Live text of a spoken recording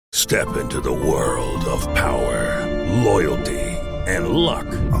Step into the world of power, loyalty, and luck.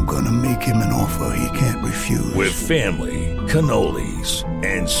 I'm gonna make him an offer he can't refuse. With family, cannolis,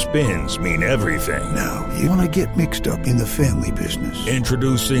 and spins mean everything. Now, you wanna get mixed up in the family business.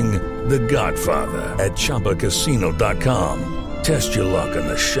 Introducing The Godfather at ChumbaCasino.com. Test your luck in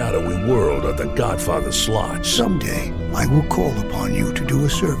the shadowy world of The Godfather slot. Someday, I will call upon you to do a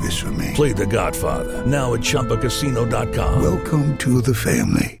service for me. Play The Godfather, now at ChumbaCasino.com. Welcome to the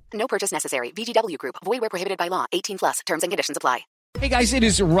family. No purchase necessary. VGW Group. Void where prohibited by law. 18 plus. Terms and conditions apply. Hey guys, it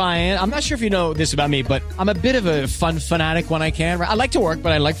is Ryan. I'm not sure if you know this about me, but I'm a bit of a fun fanatic when I can. I like to work,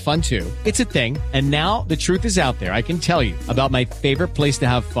 but I like fun too. It's a thing. And now the truth is out there. I can tell you about my favorite place to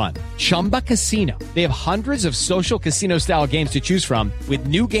have fun. Chumba Casino. They have hundreds of social casino style games to choose from with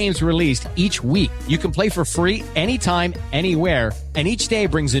new games released each week. You can play for free anytime, anywhere. And each day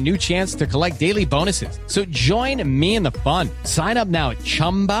brings a new chance to collect daily bonuses. So join me in the fun. Sign up now at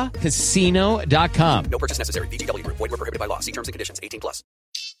ChumbaCasino.com. No purchase necessary. VGW Group. Void where prohibited by law. See terms and conditions. 18 plus.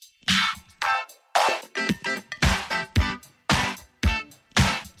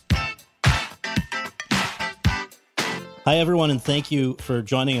 Hi, everyone, and thank you for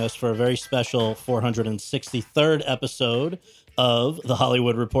joining us for a very special 463rd episode of the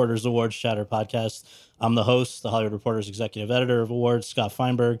Hollywood Reporters Awards Chatter podcast. I'm the host, the Hollywood Reporters executive editor of awards, Scott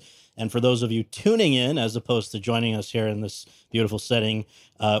Feinberg. And for those of you tuning in, as opposed to joining us here in this beautiful setting,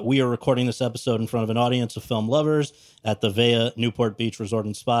 we are recording this episode in front of an audience of film lovers at the Vea Newport Beach Resort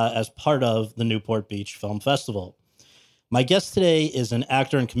and Spa as part of the Newport Beach Film Festival. My guest today is an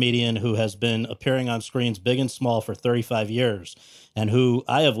actor and comedian who has been appearing on screens big and small for 35 years, and who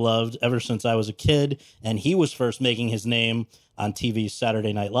I have loved ever since I was a kid, and he was first making his name on TV's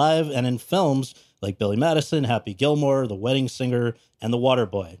Saturday Night Live and in films like Billy Madison, Happy Gilmore, The Wedding Singer, and The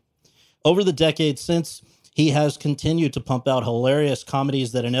Waterboy. Over the decades since, he has continued to pump out hilarious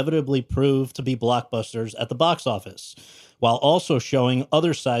comedies that inevitably prove to be blockbusters at the box office, while also showing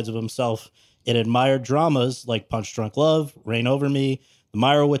other sides of himself in admired dramas like Punch Drunk Love, Reign Over Me, The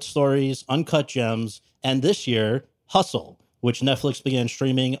Meyerowitz Stories, Uncut Gems, and this year, Hustle, which Netflix began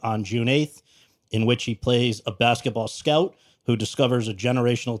streaming on June 8th, in which he plays a basketball scout who discovers a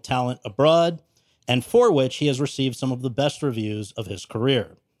generational talent abroad, and for which he has received some of the best reviews of his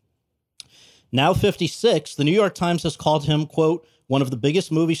career. Now 56, the New York Times has called him, quote, one of the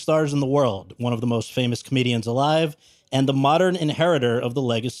biggest movie stars in the world, one of the most famous comedians alive, and the modern inheritor of the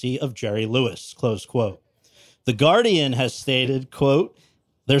legacy of Jerry Lewis, close quote. The Guardian has stated, quote,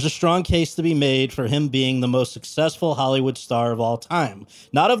 there's a strong case to be made for him being the most successful Hollywood star of all time.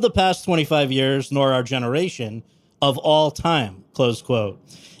 Not of the past 25 years, nor our generation, of all time, close quote.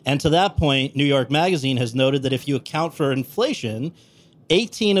 And to that point, New York Magazine has noted that if you account for inflation,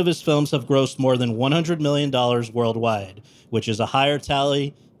 18 of his films have grossed more than $100 million worldwide, which is a higher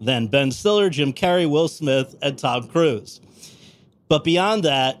tally than Ben Stiller, Jim Carrey, Will Smith, and Tom Cruise. But beyond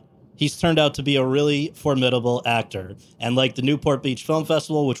that, he's turned out to be a really formidable actor. And like the Newport Beach Film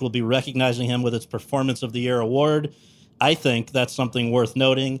Festival, which will be recognizing him with its Performance of the Year award, I think that's something worth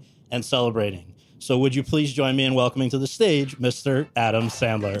noting and celebrating. So would you please join me in welcoming to the stage Mr. Adam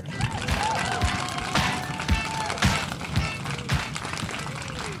Sandler.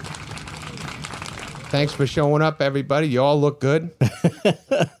 Thanks for showing up, everybody. You all look good.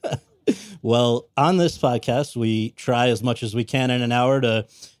 Well, on this podcast, we try as much as we can in an hour to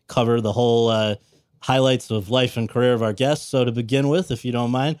cover the whole highlights of life and career of our guests. So to begin with, if you don't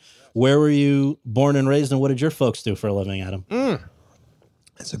mind, where were you born and raised, and what did your folks do for a living, Adam?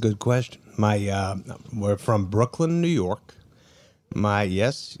 That's a good question. We're from Brooklyn, New York.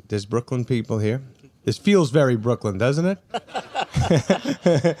 Yes, there's Brooklyn people here. This feels very Brooklyn, doesn't it?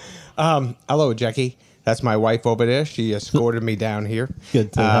 Hello, Jackie. That's my wife over there. She escorted me down here.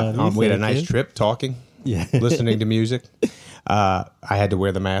 Good to have you. We had a nice trip talking, listening to music. I had to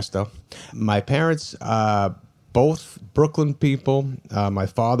wear the mask, though. My parents, both Brooklyn people. My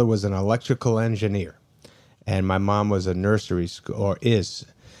father was an electrical engineer, and my mom was a nursery school, or is.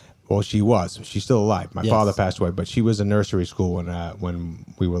 Well, she was. She's still alive. My father passed away, but she was a nursery school when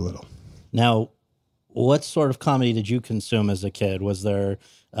we were little. Now, what sort of comedy did you consume as a kid? Was there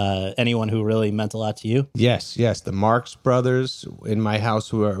anyone who really meant a lot to you? Yes. The Marx Brothers in my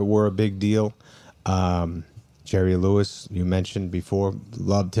house were a big deal. Jerry Lewis, you mentioned before,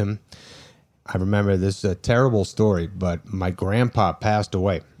 loved him. I remember this is a terrible story, but my grandpa passed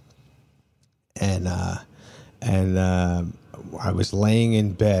away. And I was laying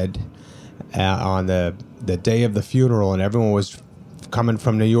in bed on the day of the funeral, and everyone was coming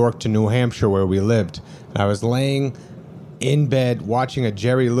from New York to New Hampshire where we lived. I was laying in bed watching a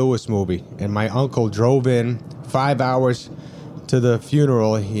Jerry Lewis movie, and my uncle drove in 5 hours to the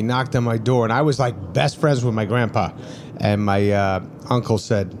funeral, he knocked on my door, and I was like best friends with my grandpa. And my uncle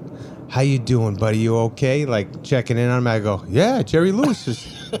said, "How you doing, buddy? You okay?" Like checking in on him. I go, "Yeah, Jerry Lewis is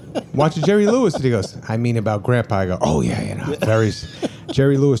watching Jerry Lewis." And he goes, "I mean about Grandpa." I go, "Oh yeah, very."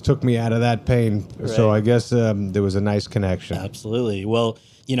 Jerry Lewis took me out of that pain, so I guess there was a nice connection. Absolutely. Well,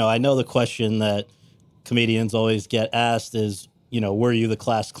 I know the question that comedians always get asked is, were you the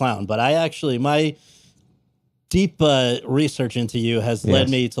class clown? But my deep research into you has led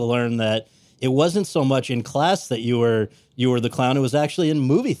me to learn that it wasn't so much in class that you were the clown. It was actually in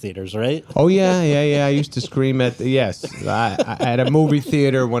movie theaters, right? Oh yeah. I used to scream at at a movie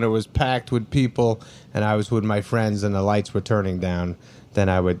theater when it was packed with people, and I was with my friends, and the lights were turning down. Then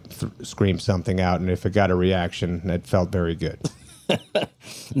I would scream something out, and if it got a reaction, it felt very good.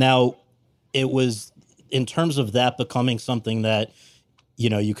 Now, it was in terms of that becoming something that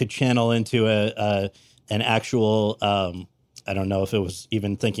you could channel into an actual. I don't know if it was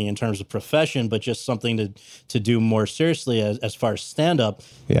even thinking in terms of profession, but just something to do more seriously as far as stand-up.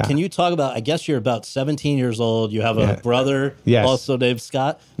 Yeah. Can you talk about, I guess you're about 17 years old. You have a brother also named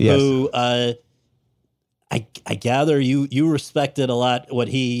Scott, who I gather you respected a lot what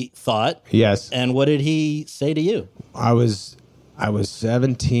he thought. Yes. And what did he say to you? I was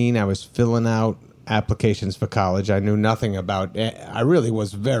 17. I was filling out applications for college. I knew nothing about it. I really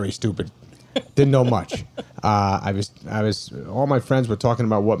was very stupid. Didn't know much. I was. All my friends were talking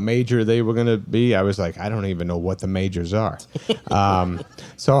about what major they were going to be. I was like, I don't even know what the majors are.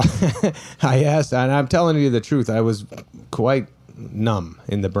 So I asked, and I'm telling you the truth, I was quite numb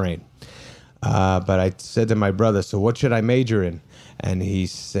in the brain. But I said to my brother, "So what should I major in?" And he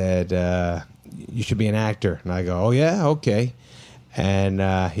said, "You should be an actor." And I go, "Oh yeah, okay."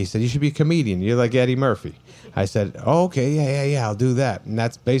 And he said, "You should be a comedian. You're like Eddie Murphy." I said, "Oh, okay, yeah, I'll do that." And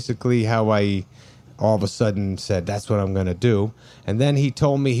that's basically how I all of a sudden said, "That's what I'm going to do." And then he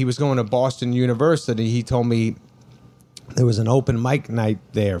told me he was going to Boston University. He told me there was an open mic night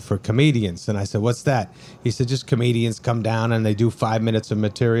there for comedians. And I said, "What's that?" He said, "Just comedians come down and they do 5 minutes of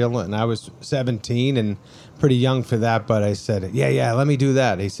material." And I was 17 and pretty young for that. But I said, yeah, let me do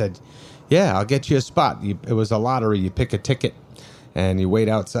that. He said, "Yeah, I'll get you a spot." It was a lottery. You pick a ticket and you wait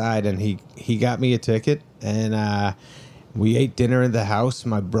outside. And he got me a ticket. And we ate dinner in the house,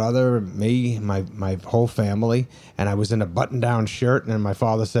 my brother, me, my whole family. And I was in a button-down shirt. And my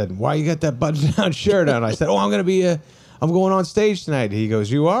father said, "Why you got that button-down shirt on?" I said, "Oh, I'm going on stage tonight." He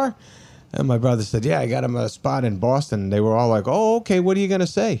goes, "You are?" And my brother said, "Yeah, I got him a spot in Boston." They were all like, "Oh, okay, what are you going to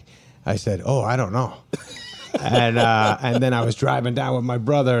say?" I said, "Oh, I don't know." And then I was driving down with my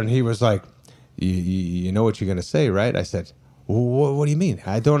brother, and he was like, you know what you're going to say, right? I said, what do you mean?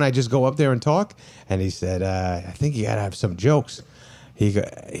 Don't I just go up there and talk? And he said, "I think you got to have some jokes." He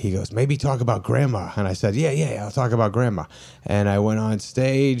goes, "Maybe talk about Grandma." And I said, yeah, I'll talk about Grandma. And I went on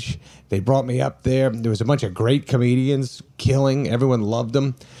stage. They brought me up there. There was a bunch of great comedians killing. Everyone loved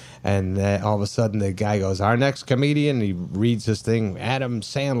them. And all of a sudden, the guy goes, "Our next comedian," he reads this thing, Adam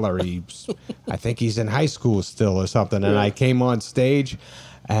Sandler. I think he's in high school still or something. And I came on stage,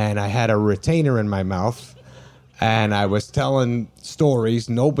 and I had a retainer in my mouth. And I was telling stories.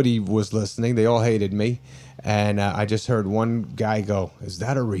 Nobody was listening. They all hated me. And I just heard one guy go, "Is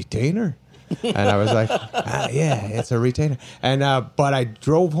that a retainer?" And I was like, "Yeah, it's a retainer." And but I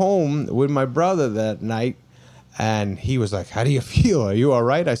drove home with my brother that night, and he was like, "How do you feel? Are you all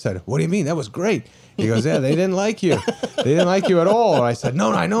right?" I said, "What do you mean? That was great." He goes, "Yeah, they didn't like you. They didn't like you at all." I said,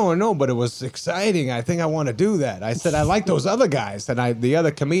 "No, I know, but it was exciting. I think I want to do that." I said, "I like those other guys, and the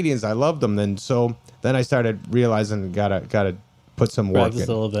other comedians, I loved them." And so then I started realizing gotta put some work Practice in.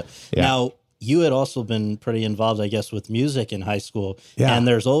 a little bit. Yeah. Now, you had also been pretty involved, I guess, with music in high school. Yeah. And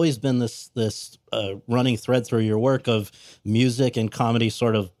there's always been this running thread through your work of music and comedy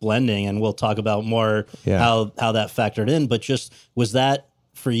sort of blending. And we'll talk about more how that factored in. But just, was that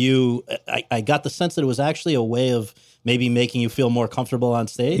for you? I got the sense that it was actually a way of maybe making you feel more comfortable on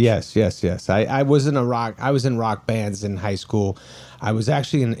stage. Yes. I was in rock bands in high school. I was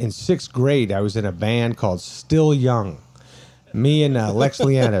actually in sixth grade. I was in a band called Still Young. Me and Lex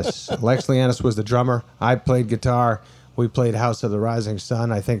Leanis. Lex Leanis was the drummer. I played guitar. We played House of the Rising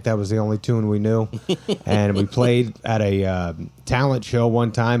Sun. I think that was the only tune we knew. And we played at a talent show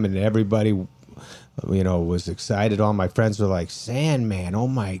one time, and everybody, was excited. All my friends were like, "Sandman, oh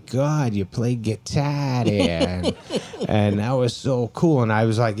my God, you play guitar there." And that was so cool. And I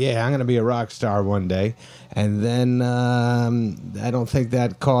was like, "Yeah, I'm going to be a rock star one day." And then I don't think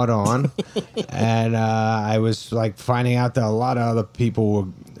that caught on. And I was like finding out that a lot of other people were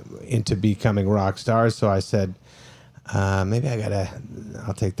into becoming rock stars. So I said, maybe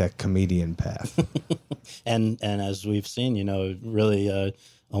I'll take that comedian path. And as we've seen, really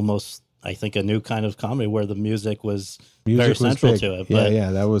almost, I think, a new kind of comedy where the music was very central to it. But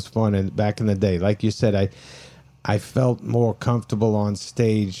Yeah, that was fun. And back in the day, like you said, I felt more comfortable on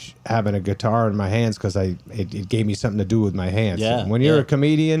stage having a guitar in my hands because it gave me something to do with my hands. Yeah, When you're a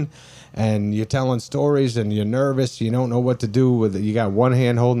comedian and you're telling stories and you're nervous, you don't know what to do with it. You got one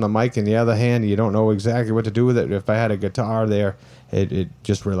hand holding the mic and the other hand, you don't know exactly what to do with it. If I had a guitar there, it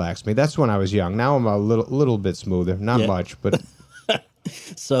just relaxed me. That's when I was young. Now I'm a little bit smoother. Not much, but...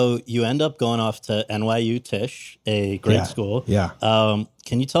 So you end up going off to NYU Tisch, a great school. Yeah.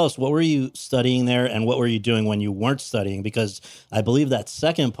 Can you tell us, what were you studying there and what were you doing when you weren't studying? Because I believe that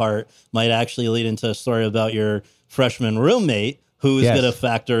second part might actually lead into a story about your freshman roommate who is going to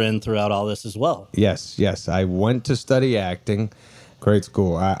factor in throughout all this as well. Yes. I went to study acting. Great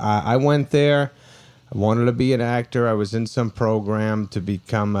school. I went there. I wanted to be an actor. I was in some program to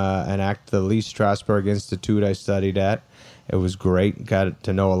become an actor, the Lee Strasberg Institute I studied at. It was great. Got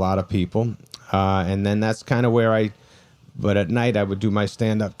to know a lot of people. And then that's kind of where but at night I would do my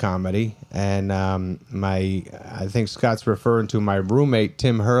stand-up comedy. And I think Scott's referring to my roommate,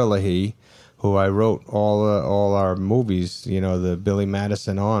 Tim Herlihy, who I wrote all our movies, the Billy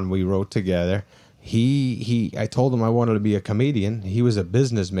Madison on, we wrote together. I told him I wanted to be a comedian. He was a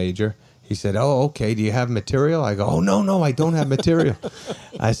business major. He said, "Oh, okay, do you have material?" I go, "Oh, no, I don't have material."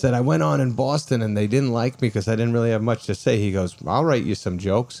 I said, "I went on in Boston and they didn't like me because I didn't really have much to say." He goes, "I'll write you some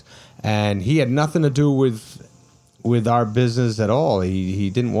jokes." And he had nothing to do with our business at all. He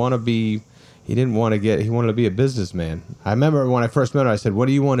didn't want to be, he wanted to be a businessman. I remember when I first met him, I said, "What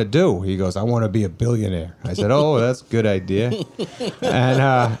do you want to do?" He goes, "I want to be a billionaire." I said, "Oh, that's a good idea."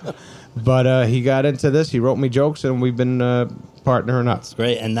 But he got into this. He wrote me jokes, and we've been partnering up. That's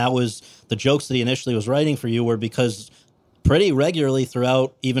great. And that was the jokes that he initially was writing for you were because pretty regularly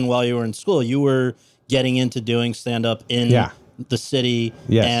throughout, even while you were in school, you were getting into doing stand-up in the city.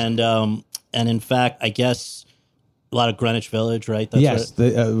 Yes. And in fact, I guess a lot of Greenwich Village, right? Yes.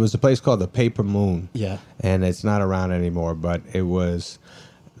 It was a place called the Paper Moon. Yeah. And it's not around anymore, but it was...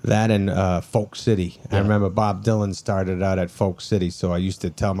 that and Folk City. I remember Bob Dylan started out at Folk City, so I used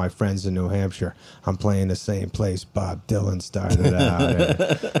to tell my friends in New Hampshire, I'm playing the same place Bob Dylan started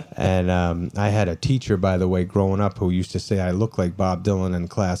out. And I had a teacher, by the way, growing up who used to say I look like Bob Dylan in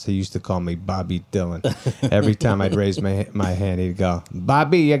class. He used to call me Bobby Dylan. Every time I'd raise my hand, he'd go,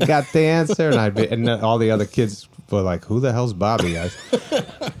 "Bobby, you got the answer?" And all the other kids were like, "Who the hell's Bobby?"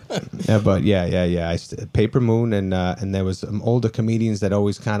 But yeah. Paper Moon, and there was some older comedians that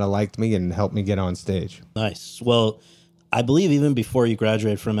always kind of liked me and helped me get on stage. Nice. Well, I believe even before you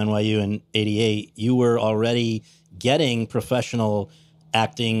graduated from NYU in '88, you were already getting professional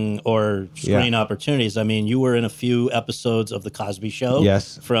acting or screen opportunities. I mean, you were in a few episodes of The Cosby Show.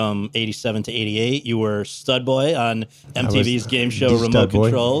 Yes. From '87 to '88. You were Stud Boy on MTV's game show Remote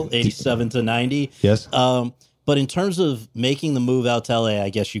Control, '87 to '90. Yes. But in terms of making the move out to LA,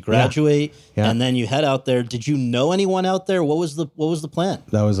 I guess you graduate and then you head out there. Did you know anyone out there? What was the plan?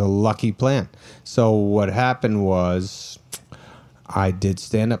 That was a lucky plan. So what happened was I did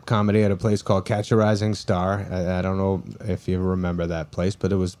stand-up comedy at a place called Catch a Rising Star. I don't know if you remember that place,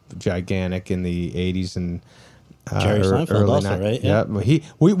 but it was gigantic in the 80s and Jerry Seinfeld also, 90s. Right? Yeah.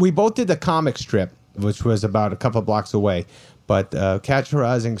 We both did the comic strip, which was about a couple blocks away. But Catch a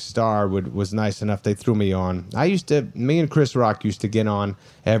Rising Star was nice enough. They threw me on. Me and Chris Rock used to get on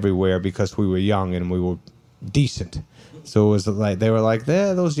everywhere because we were young and we were decent. So it was like they were like,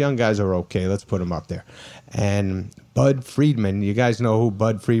 those young guys are okay. Let's put them up there. And Bud Friedman, you guys know who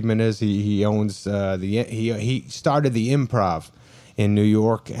Bud Friedman is? He owns he started the Improv in New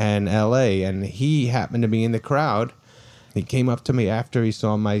York and L.A. And he happened to be in the crowd. He came up to me after he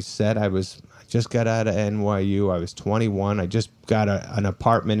saw my set. I just got out of NYU. I was 21. I just got an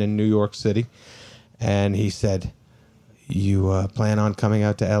apartment in New York City. And he said, "You plan on coming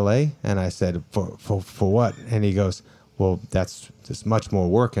out to L.A.?" And I said, for what? And he goes, "Well, there's much more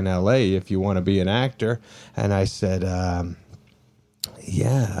work in L.A. if you want to be an actor." And I said,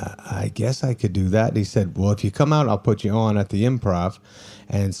 "Yeah, I guess I could do that." And he said, "Well, if you come out, I'll put you on at the Improv."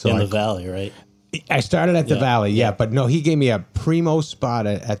 And so in the Valley, right? I started at the Valley, but no, he gave me a primo spot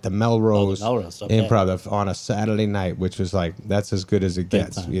at the Melrose, Improv on a Saturday night, which was like, that's as good as it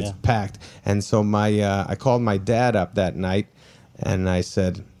gets. It's packed. And so I called my dad up that night, and I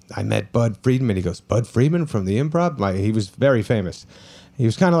said, I met Bud Friedman. He goes, "Bud Friedman from the Improv?" He was very famous. He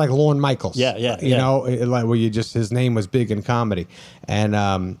was kind of like Lorne Michaels. You know, like where his name was big in comedy. And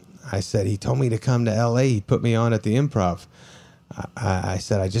I said, he told me to come to L.A. He put me on at the Improv. I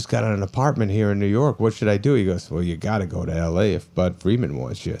said, I just got an apartment here in New York. What should I do? He goes, well, you got to go to L.A. if Bud Freeman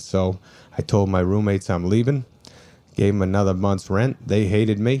wants you. So I told my roommates I'm leaving. Gave them another month's rent. They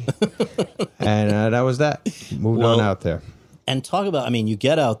hated me. And that was that. Moved on out there. And talk about, I mean, you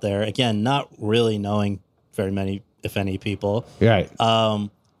get out there, again, not really knowing very many, if any, people. Right.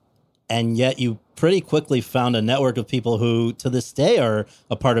 And yet you pretty quickly found a network of people who, to this day, are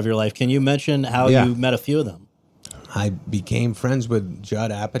a part of your life. Can you mention how you met a few of them? I became friends with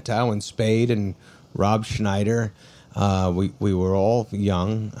Judd Apatow and Spade and Rob Schneider. We were all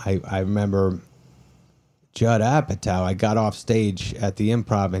young. I remember Judd Apatow. I got off stage at the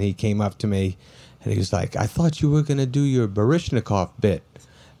Improv, and he came up to me, and he was like, I thought you were going to do your Baryshnikov bit.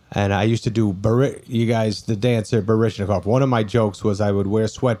 And I used to do, you guys, the dancer Baryshnikov. One of my jokes was I would wear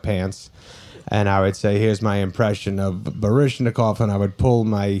sweatpants, and I would say, here's my impression of Baryshnikov, and I would pull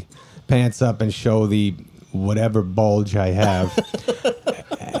my pants up and show the whatever bulge I have.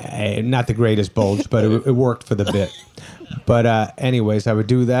 Not the greatest bulge, but it worked for the bit. But anyways, I would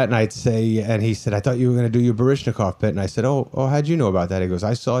do that, and I'd say, and he said, I thought you were going to do your Baryshnikov bit. And I said, oh, how'd you know about that? He goes,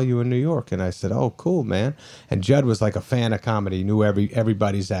 I saw you in New York. And I said, oh, cool, man. And Judd was like a fan of comedy, knew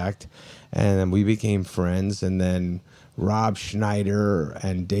everybody's act. And then we became friends, and then Rob Schneider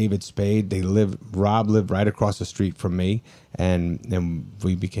and David Spade, Rob lived right across the street from me, and then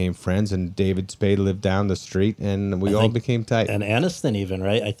we became friends, and David Spade lived down the street, and we all became tight. And Aniston even,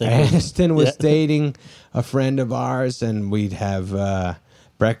 right? I think Aniston was dating a friend of ours, and we'd have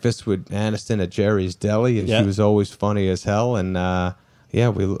breakfast with Aniston at Jerry's Deli, and she was always funny as hell, and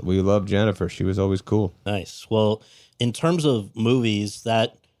we loved Jennifer. She was always cool. Nice. Well, in terms of movies,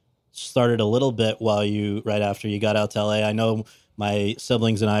 that started a little bit right after you got out to LA. I know my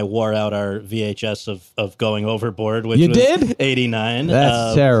siblings and I wore out our VHS of Going Overboard, which was did? 89.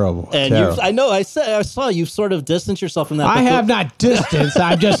 That's terrible. And terrible. I saw you sort of distanced yourself from that. I have not distanced.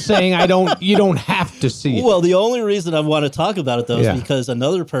 I'm just saying you don't have to see it. Well, the only reason I want to talk about it, though, is because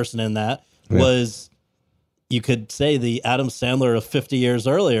another person in that was, you could say, the Adam Sandler of 50 years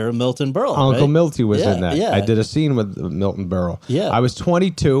earlier, Milton Berle. Uncle right? Milty was in that. Yeah. I did a scene with Milton Berle. Yeah. I was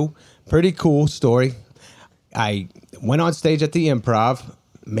 22. Pretty cool story. I went on stage at the Improv.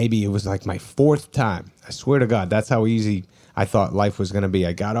 Maybe it was like my fourth time. I swear to God, that's how easy I thought life was going to be.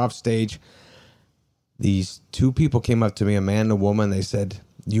 I got off stage. These two people came up to me, a man and a woman. They said,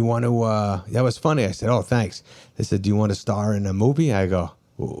 you want to, that was funny. I said, oh, thanks. They said, do you want to star in a movie? I go,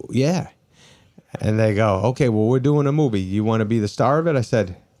 well, yeah. And they go, okay, well, we're doing a movie. You want to be the star of it? I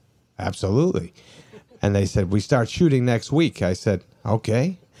said, absolutely. And they said, we start shooting next week. I said,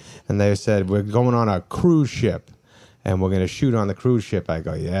 okay. And they said, we're going on a cruise ship, and we're going to shoot on the cruise ship. I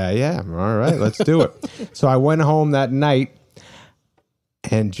go, yeah, all right, let's do it. So I went home that night,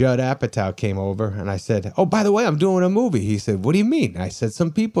 and Judd Apatow came over, and I said, oh, by the way, I'm doing a movie. He said, what do you mean? I said,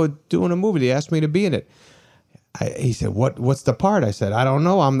 some people are doing a movie. They asked me to be in it. He said, what's the part? I said, I don't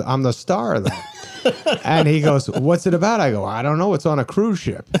know. I'm the star of that. And he goes, what's it about? I go, I don't know. It's on a cruise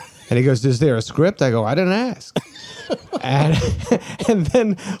ship. And he goes, is there a script? I go, I didn't ask. And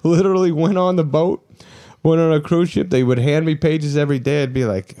then literally went on the boat, went on a cruise ship. They would hand me pages every day. I'd be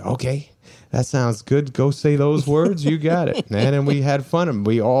like, okay, that sounds good. Go say those words. You got it. And then we had fun. And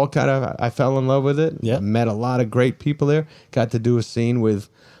we all I fell in love with it. Yeah. Met a lot of great people there. Got to do a scene with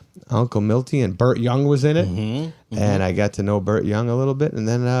Uncle Milty, and Burt Young was in it. And I got to know Burt Young a little bit. And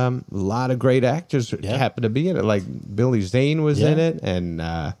then a lot of great actors happened to be in it. Like Billy Zane was in it. And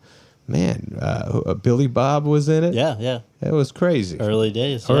Billy Bob was in it. Yeah. It was crazy. Early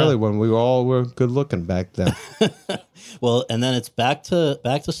days. Early when we all were good looking back then. Well, and then it's back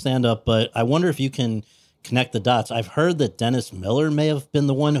to stand up, but I wonder if you can connect the dots. I've heard that Dennis Miller may have been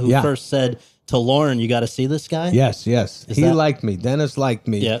the one who first said to Lauren, you got to see this guy. Yes. He liked me. Dennis liked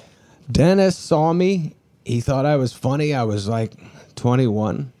me. Yeah. Dennis saw me. He thought I was funny. I was like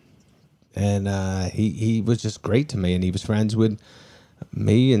 21. And he was just great to me. And he was friends with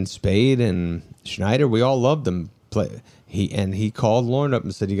me and Spade and Schneider. We all loved him. He called Lauren up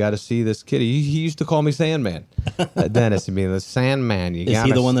and said, you got to see this kid. He used to call me Sandman. Dennis, I mean, the Sandman. Is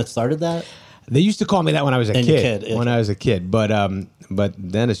he the one that started that? They used to call me that when I was a kid. Yeah. When I was a kid. But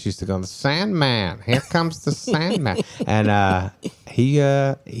Dennis used to go, the Sandman. Here comes the Sandman. And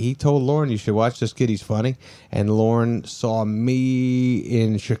he told Lauren, you should watch this kid. He's funny. And Lauren saw me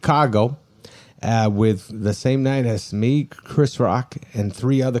in Chicago with the same night as me, Chris Rock, and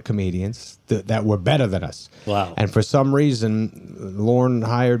 3 other comedians that were better than us. Wow. And for some reason, Lauren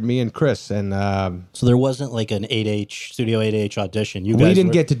hired me and Chris. And so there wasn't like an Studio 8H audition. We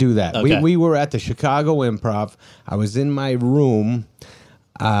didn't get to do that. Okay. We were at the Chicago Improv. I was in my room.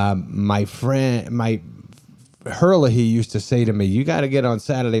 My Herlihy used to say to me, "You got to get on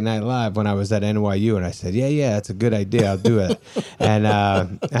Saturday Night Live," when I was at NYU, and I said, "Yeah, that's a good idea. I'll do it." and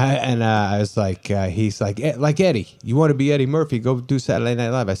I was like, he's like Eddie, you want to be Eddie Murphy? Go do Saturday Night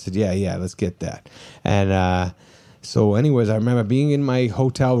Live. I said, "Yeah, let's get that." And so, anyways, I remember being in my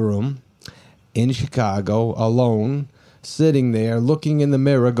hotel room in Chicago alone, sitting there, looking in the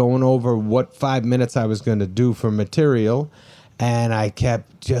mirror, going over what 5 minutes I was going to do for material. And I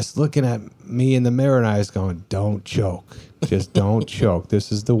kept just looking at me in the mirror, and I was going, "Don't choke. Just don't choke.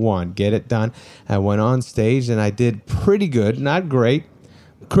 This is the one. Get it done." I went on stage, and I did pretty good. Not great.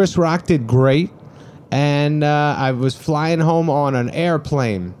 Chris Rock did great. And I was flying home on an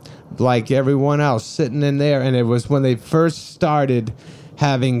airplane like everyone else, sitting in there. And it was when they first started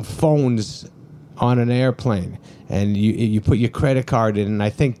having phones on an airplane. And you put your credit card in, and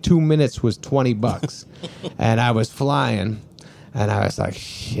I think 2 minutes was $20. And I was flying. And I was like,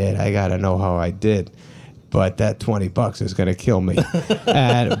 shit, I got to know how I did. But that $20 is going to kill me.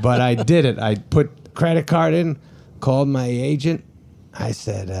 But I did it. I put credit card in, called my agent. I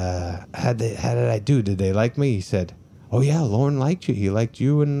said, how did I do? Did they like me? He said, "Oh, yeah, Lorne liked you. He liked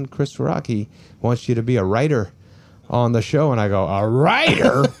you and Chris Rock. He wants you to be a writer on the show." And I go, "A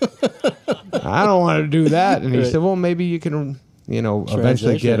writer? I don't want to do that." And he said, "Well, maybe you can...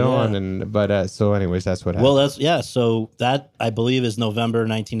 eventually get on." But so anyways, that's what happened. Well, so that, I believe, is November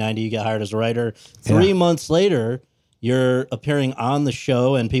 1990. You get hired as a writer. 3 months later, you're appearing on the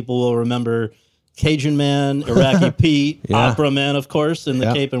show, and people will remember Cajun Man, Iraqi Pete, Opera Man, of course, in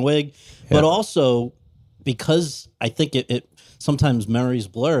the cape and wig. But also, because I think it sometimes memories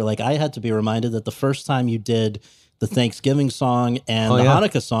blur, like I had to be reminded that the first time you did the Thanksgiving song and the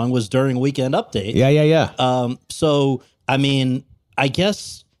Hanukkah song was during Weekend Update. Yeah. So, I mean, I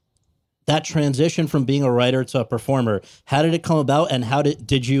guess that transition from being a writer to a performer, how did it come about, and how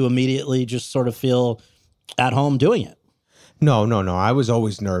did you immediately just sort of feel at home doing it? No. I was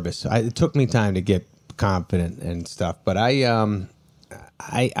always nervous. It took me time to get confident and stuff. But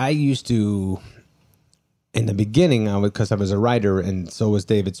I used to, in the beginning, because I was a writer, and so was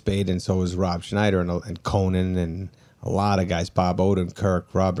David Spade, and so was Rob Schneider, and Conan, and a lot of guys, Bob Odenkirk,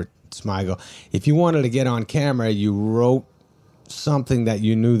 Robert Smigel. If you wanted to get on camera, you wrote something that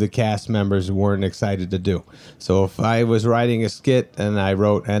you knew the cast members weren't excited to do. So if I was writing a skit and I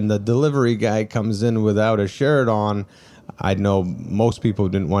wrote, "And the delivery guy comes in without a shirt on," I'd know most people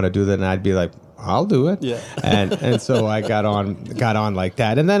didn't want to do that, and I'd be like, "I'll do it." Yeah. and so I got on like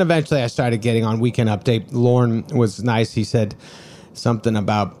that. And then eventually I started getting on Weekend Update. Lorne was nice. He said something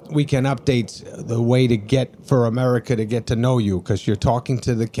about Weekend Updates, the way to get for America to get to know you, because you're talking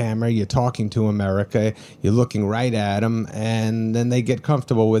to the camera, you're talking to America, you're looking right at them, and then they get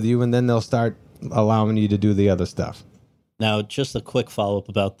comfortable with you, and then they'll start allowing you to do the other stuff. Now, just a quick follow-up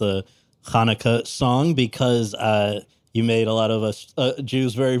about the Hanukkah song, because you made a lot of us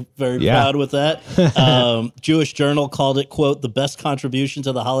Jews very, very proud with that. Jewish Journal called it, quote, "the best contribution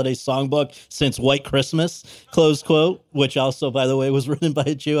to the holiday songbook since White Christmas," close quote, which also, by the way, was written by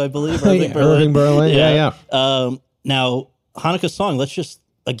a Jew, I believe, Irving Berlin. Yeah. Now, Hanukkah song, let's just,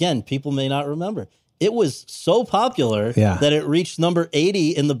 again, people may not remember. It was so popular that it reached number 80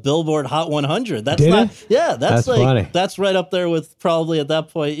 in the Billboard Hot 100. That's that's like funny. That's right up there with probably at that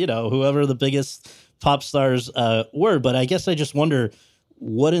point, whoever the biggest pop stars were. But I guess I just wonder,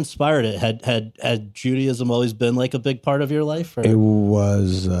 what inspired it? Had Judaism always been like a big part of your life? Or? It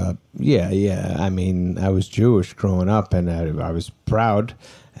was, yeah. I mean, I was Jewish growing up, and I was proud,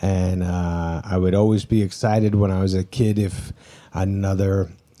 and I would always be excited when I was a kid if another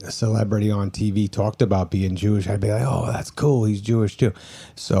celebrity on TV talked about being Jewish. I'd be like, "Oh, that's cool. He's Jewish too."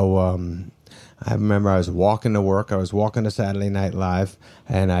 So I remember I was walking to work. I was walking to Saturday Night Live,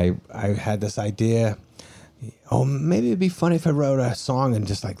 and I had this idea. Oh, maybe it'd be funny if I wrote a song and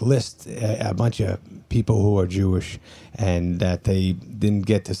just like list a bunch of people who are Jewish and that they didn't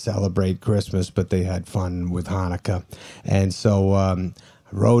get to celebrate Christmas, but they had fun with Hanukkah. And so I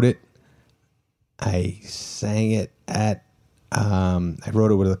wrote it. I sang it at I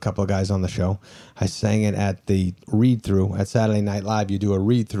wrote it with a couple of guys on the show. I sang it at the read-through at Saturday Night Live. You do a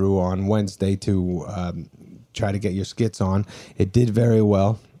read-through on Wednesday to try to get your skits on. It did very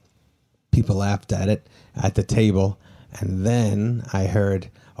well. People laughed at it at the table. And then I heard,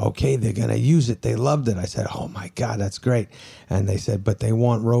 okay, they're going to use it. They loved it. I said, oh, my God, that's great. And they said, but they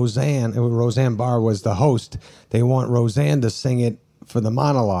want Roseanne. Roseanne Barr was the host. They want Roseanne to sing it for the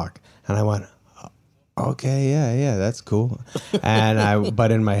monologue. And I went, okay, yeah, that's cool.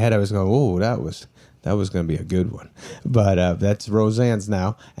 But in my head I was going, oh, that was going to be a good one. But that's Roseanne's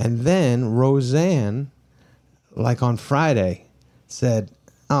now. And then Roseanne, like on Friday, said,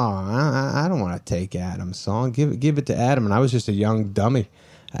 I don't want to take Adam's song. Give it to Adam. And I was just a young dummy.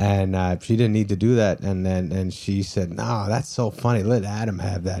 And she didn't need to do that. And she said, no, that's so funny. Let Adam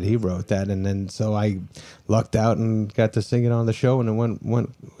have that. He wrote that. And then so I lucked out and got to sing it on the show, and it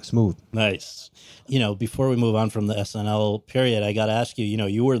went smooth. Nice. Before we move on from the SNL period, I got to ask you,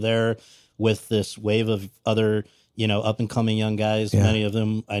 you were there with this wave of other, up-and-coming young guys. Yeah. Many of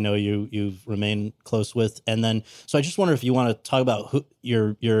them I know you've remained close with. And then, so I just wonder if you want to talk about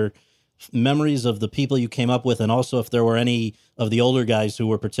your memories of the people you came up with, and also if there were any of the older guys who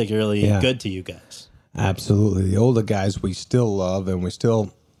were particularly good to you guys. Absolutely. The older guys we still love and we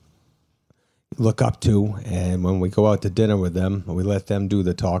still look up to, and when we go out to dinner with them, we let them do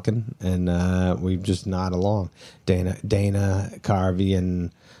the talking, and we just nod along. Dana Carvey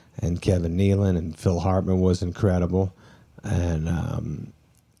and Kevin Nealon and Phil Hartman was incredible, and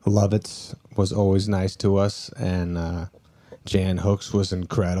Lovitz was always nice to us, and Jan Hooks was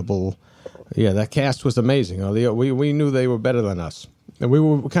incredible. Yeah, that cast was amazing. We knew they were better than us. And we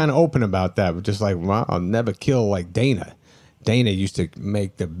were kind of open about that. We're just like, well, I'll never kill like Dana. Dana used to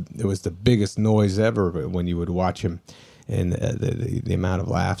make it was the biggest noise ever when you would watch him, and the amount of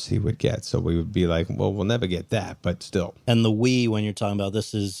laughs he would get. So we would be like, well, we'll never get that, but still. And the we, when you're talking about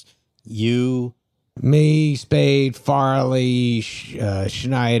this, is you... Me, Spade, Farley,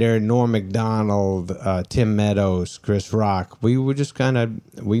 Schneider, Norm Macdonald, Tim Meadows, Chris Rock. We were just kind of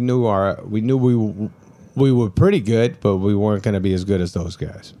we knew we were pretty good, but we weren't going to be as good as those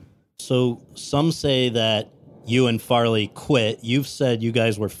guys. So some say that you and Farley quit. You've said you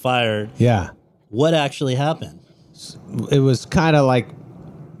guys were fired. Yeah. What actually happened? It was kind of like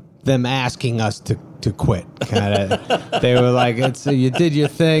them asking us to quit. Kind of, they were like, "It's you did your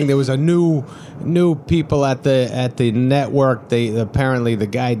thing." There was a new people at the network. They apparently the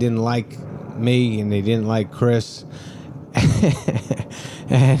guy didn't like me and they didn't like Chris.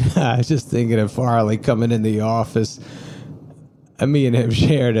 And I was just thinking of Farley coming in the office. Me and him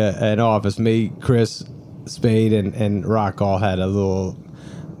shared an office. Me, Chris, Spade, and Rock all had a little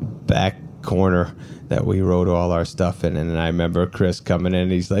back corner that we wrote all our stuff in. And I remember Chris coming in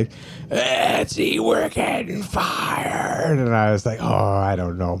and he's like, see, we're getting fired. And I was like, oh, I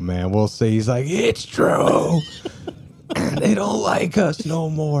don't know, man. We'll see. He's like, it's true. They don't like us no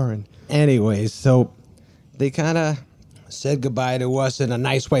more. And anyways, so they kind of said goodbye to us in a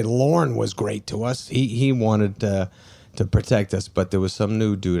nice way. Lorne was great to us. He wanted to protect us, but there was some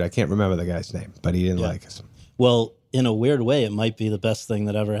new dude. I can't remember the guy's name, but he didn't like us. Well, in a weird way, it might be the best thing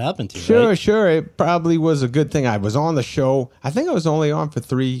that ever happened to you. Sure. It probably was a good thing. I was on the show. I think I was only on for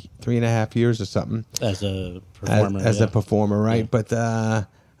three and a half years or something. As a performer. As a performer, right? Yeah. But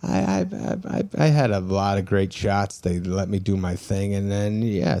I had a lot of great shots. They let me do my thing. And then,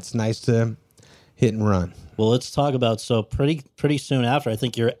 yeah, it's nice to hit and run. Well, let's talk about, so pretty soon after, I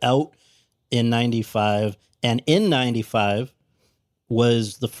think you're out in 95. And in 95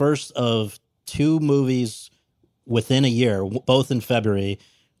 was the first of two movies within a year, both in February.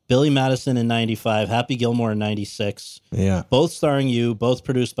 Billy Madison in 95, Happy Gilmore in 96. Yeah. Both starring you, both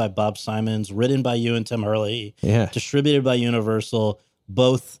produced by Bob Simons, written by you and Tim Hurley. Yeah. Distributed by Universal.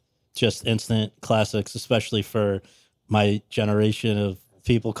 Both just instant classics, especially for my generation of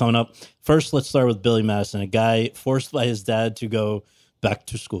people coming up. First, let's start with Billy Madison, a guy forced by his dad to go back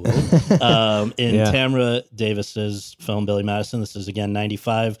to school in Tamra Davis's film Billy Madison. This is, again,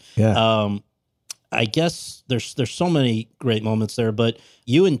 95. Yeah. I guess there's so many great moments there, but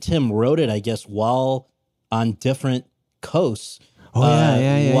you and Tim wrote it, I guess, while on different coasts. Oh,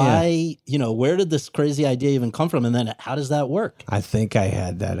 yeah. Why, where did this crazy idea even come from? And then how does that work? I think I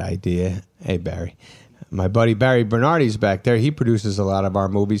had that idea. Hey, Barry. My buddy Barry Bernardi's back there. He produces a lot of our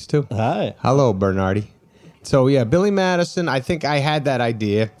movies, too. Hi. Hello, Bernardi. So, yeah, Billy Madison, I think I had that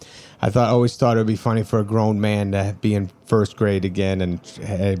idea. I always thought it would be funny for a grown man to be in first grade again,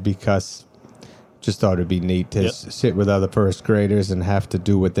 and because just thought it'd be neat to sit with other first graders and have to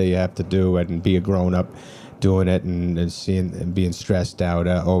do what they have to do and be a grown-up doing it and seeing and being stressed out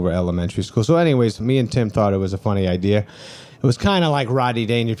over elementary school. So anyways, me and Tim thought it was a funny idea. It was kind of like Rodney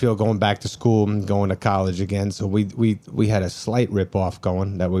Dangerfield going back to school and going to college again. So we had a slight rip-off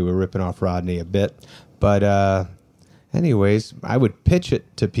going, that we were ripping off Rodney a bit. But anyways, I would pitch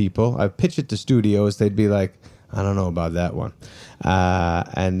it to people. I'd pitch it to studios. They'd be like, I don't know about that one.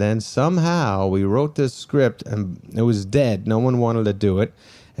 And then somehow we wrote this script and it was dead. No one wanted to do it.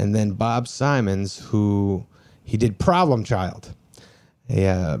 And then Bob Simons, he did Problem Child.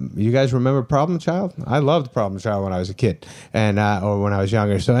 Yeah, you guys remember Problem Child? I loved Problem Child when I was a kid and or when I was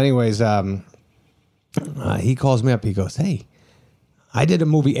younger. So anyways, he calls me up. He goes, hey, I did a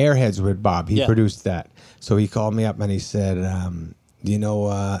movie Airheads with Bob. He produced that. So he called me up and he said, you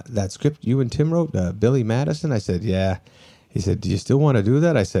know that script you and Tim wrote, Billy Madison? I said, yeah. He said, do you still want to do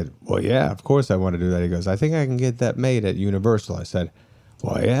that? I said, well, yeah, of course I want to do that. He goes, I think I can get that made at Universal. I said,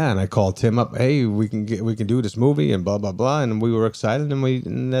 well, yeah. And I called Tim up, hey, we can do this movie and blah, blah, blah. And we were excited,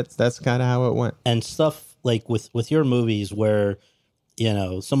 and that's kind of how it went. And stuff like with your movies where, you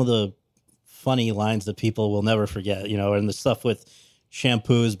know, some of the funny lines that people will never forget, you know, and the stuff with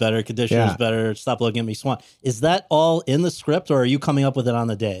shampoo is better, conditioner is better, stop looking at me, Swan. Is that all in the script, or are you coming up with it on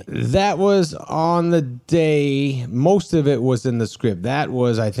the day? That was on the day. Most of it was in the script. That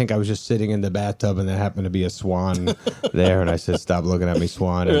was, I think I was just sitting in the bathtub and there happened to be a swan there, and I said, stop looking at me,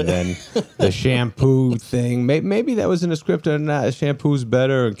 Swan. And then the shampoo thing, maybe that was in the script, and shampoo's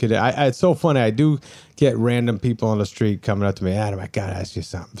better. It's so funny. I do get random people on the street coming up to me, Adam, I gotta ask you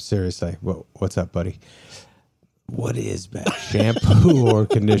something. Seriously, what's up, buddy? What is better, shampoo or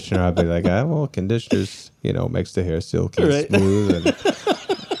conditioner? I'll be like, well, conditioner's, you know, makes the hair silky and smooth.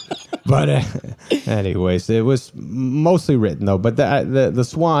 But anyways, it was mostly written, though. But the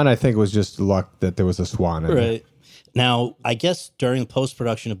swan, I think, was just luck that there was a swan in there. Now, I guess during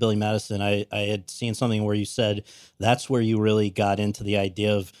post-production of Billy Madison, I had seen something where you said that's where you really got into the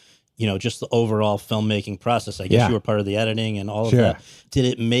idea of, you know, just the overall filmmaking process. I guess you were part of the editing and all of that. Did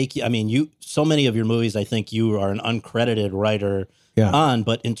it make you, I mean, so many of your movies, I think you are an uncredited writer on,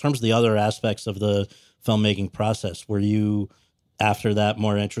 but in terms of the other aspects of the filmmaking process, were you, after that,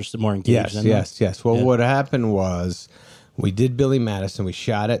 more interested, more engaged in them? Yes. Well, what happened was we did Billy Madison. We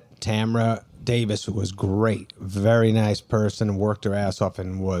shot it. Tamra Davis was great. Very nice person, worked her ass off,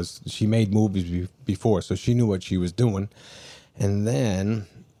 and she made movies before, so she knew what she was doing. And then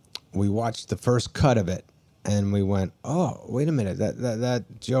we watched the first cut of it, and we went, oh, wait a minute, that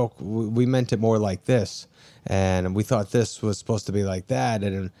joke, we meant it more like this, and we thought this was supposed to be like that.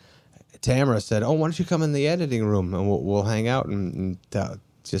 And Tamara said, oh, why don't you come in the editing room, and we'll hang out and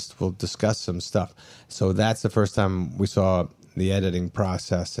we'll discuss some stuff. So that's the first time we saw the editing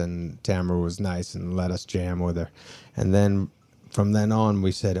process, and Tamara was nice and let us jam with her. And then from then on,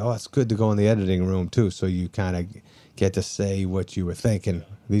 we said, oh, it's good to go in the editing room, too, so you kind of get to say what you were thinking.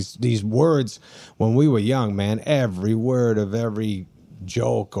 These words, when we were young, man, every word of every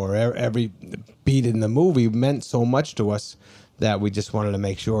joke or every beat in the movie meant so much to us that we just wanted to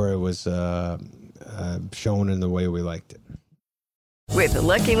make sure it was shown in the way we liked it. With the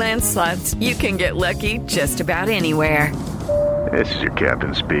Lucky Land Slots, you can get lucky just about anywhere. This is your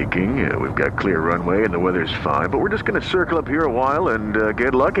captain speaking. We've got clear runway and the weather's fine, but we're just going to circle up here a while and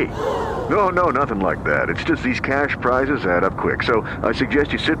get lucky. No, nothing like that. It's just these cash prizes add up quick. So I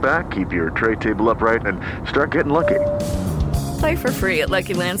suggest you sit back, keep your tray table upright, and start getting lucky. Play for free at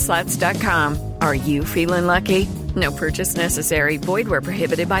LuckyLandSlots.com. Are you feeling lucky? No purchase necessary. Void where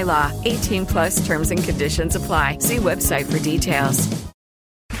prohibited by law. 18+ terms and conditions apply. See website for details.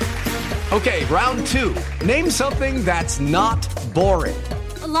 Okay, round two. Name something that's not boring.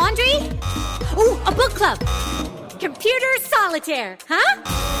 A laundry? Ooh, a book club. Computer solitaire, huh?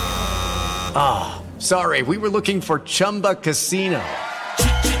 Ah, sorry, we were looking for Chumba Casino.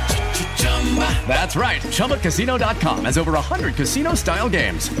 That's right, ChumbaCasino.com has over 100 casino-style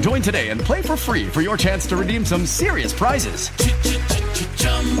games. Join today and play for free for your chance to redeem some serious prizes.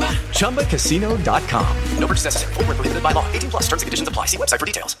 ChumbaCasino.com. No purchase necessary. Void where prohibited by law. 18+ terms and conditions apply. See website for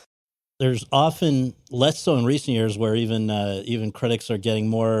details. There's often, less so in recent years, where even critics are getting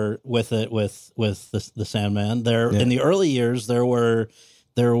more with it with the Sandman. In the early years, there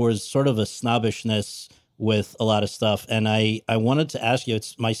was sort of a snobbishness with a lot of stuff, and I wanted to ask you.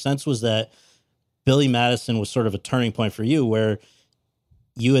 My sense was that Billy Madison was sort of a turning point for you, where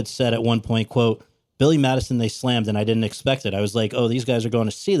you had said at one point, quote, Billy Madison, they slammed, and I didn't expect it. I was like, oh, these guys are going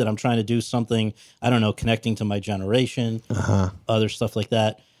to see that I'm trying to do something, I don't know, connecting to my generation, other stuff like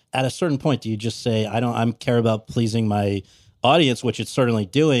that. At a certain point, do you just say, I care about pleasing my audience, which it's certainly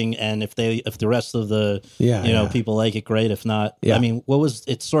doing, and if the rest of the people like it, great. If not, I mean, was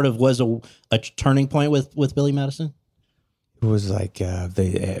a turning point with Billy Madison? It was like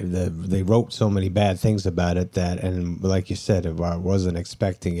they wrote so many bad things about it and like you said, I wasn't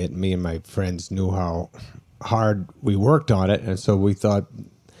expecting it. Me and my friends knew how hard we worked on it, and so we thought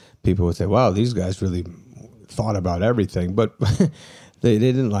people would say, wow, these guys really thought about everything, but they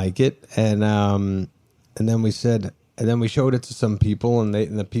didn't like it. And then we said, And then we showed it to some people, and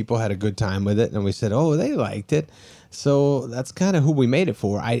the people had a good time with it. And we said, oh, they liked it. So that's kind of who we made it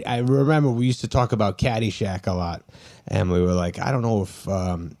for. I remember we used to talk about Caddyshack a lot, and we were like, I don't know if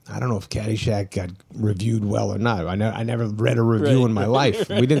Caddyshack got reviewed well or not. I never read a review in my life.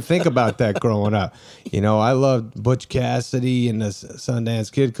 We didn't think about that growing up. You know, I loved Butch Cassidy and the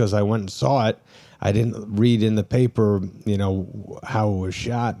Sundance Kid because I went and saw it. I didn't read in the paper, you know, how it was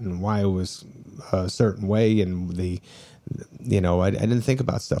shot and why it was a certain way, and I didn't think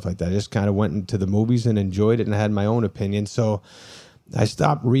about stuff like that. I just kind of went into the movies and enjoyed it and had my own opinion. So I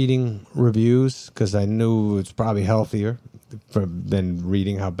stopped reading reviews because I knew it's probably healthier than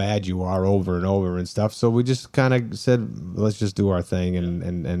reading how bad you are over and over and stuff. So we just kind of said, let's just do our thing,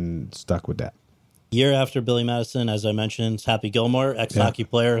 and stuck with that. Year after Billy Madison, as I mentioned, Happy Gilmore, ex-hockey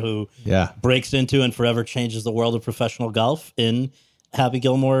player who breaks into and forever changes the world of professional golf in Happy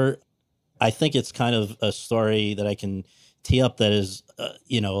Gilmore. I think it's kind of a story that I can tee up that is,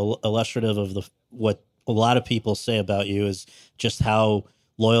 illustrative of what a lot of people say about you is just how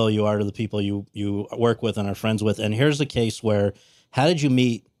loyal you are to the people you work with and are friends with. And here's a case where, how did you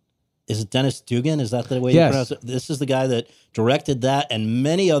meet? Is it Dennis Dugan? Is that the way you pronounce it? This is the guy that directed that and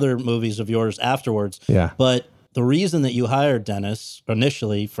many other movies of yours afterwards. Yeah. But the reason that you hired Dennis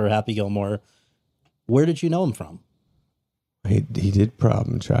initially for Happy Gilmore, where did you know him from? He did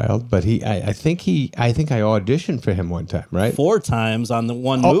Problem Child, but I think I auditioned for him one time, right? 4 times on the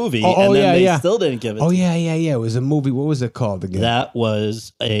one movie, and then they still didn't give it. Yeah. It was a movie. What was it called again? That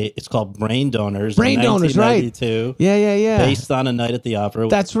was it's called Brain Donors. Brain Donors, right? Yeah. Based on A Night at the Opera.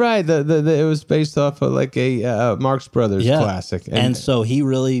 That's right. It was based off of like a Marx Brothers classic, and so he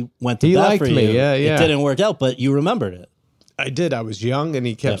really went to bat for you. He liked me. Yeah. It didn't work out, but you remembered it. I did. I was young, and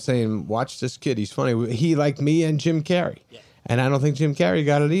he kept saying, "Watch this kid. He's funny." He liked me and Jim Carrey. Yeah. And I don't think Jim Carrey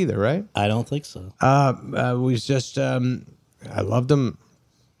got it either, right? I don't think so. Was just, I loved him.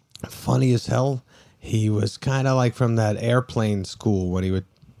 Funny as hell. He was kind of like from that Airplane school when he would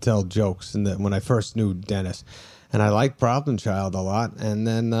tell jokes. And when I first knew Dennis, and I liked Problem Child a lot. And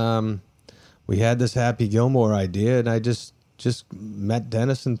then we had this Happy Gilmore idea, and I just met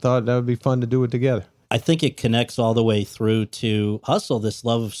Dennis and thought that would be fun to do it together. I think it connects all the way through to Hustle, this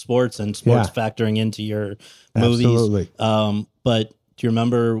love of sports and sports factoring into your movies. Absolutely. But do you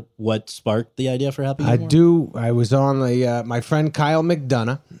remember what sparked the idea for Happy Gilmore? I do. I was on my friend Kyle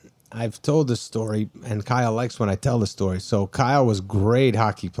McDonough. I've told this story, and Kyle likes when I tell the story. So Kyle was a great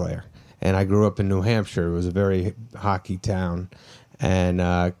hockey player, and I grew up in New Hampshire. It was a very hockey town.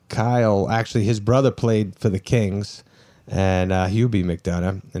 And Kyle, actually, his brother played for the Kings, and Hubie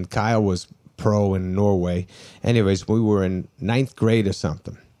McDonough, and Kyle was pro in Norway. Anyways, we were in 9th grade or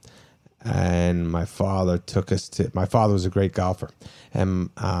something, and my father took us to. My father was a great golfer,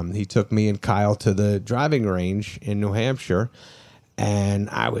 and he took me and Kyle to the driving range in New Hampshire, and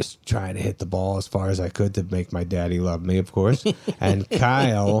I was trying to hit the ball as far as I could to make my daddy love me, of course. And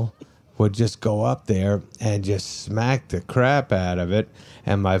Kyle would just go up there and just smack the crap out of it.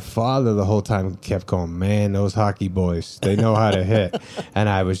 And my father the whole time kept going, man, those hockey boys, they know how to hit. And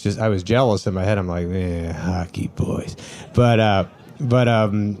I was jealous in my head. I'm like, man, hockey boys. But I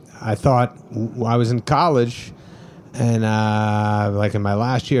thought I was in college, and like in my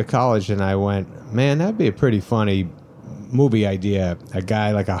last year of college, and I went, man, that'd be a pretty funny movie idea. A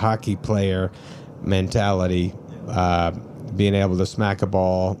guy like a hockey player mentality, being able to smack a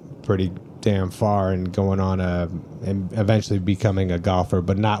ball pretty damn far and going on and eventually becoming a golfer,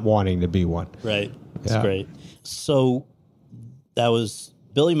 but not wanting to be one. Right. That's great. So that was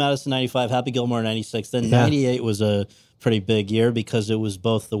Billy Madison 95, Happy Gilmore 96. Then 98 was a pretty big year because it was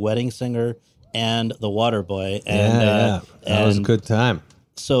both The Wedding Singer and The Waterboy. And, that was a good time.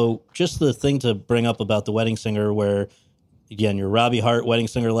 So just the thing to bring up about The Wedding Singer, where again, you're Robbie Hart, wedding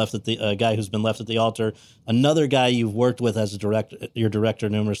singer, left at the guy who's been left at the altar. Another guy you've worked with as a director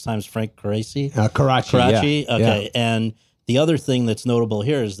numerous times, Frank Karachi. Karachi. Okay. Yeah. And the other thing that's notable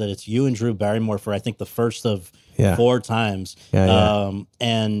here is that it's you and Drew Barrymore for I think the first of 4 times.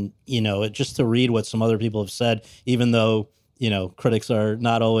 And just to read what some other people have said, even though critics are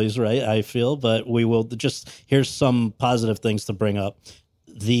not always right, I feel, but we will just here's some positive things to bring up.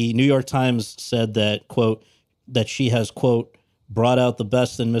 The New York Times said that, quote, that she has, quote, brought out the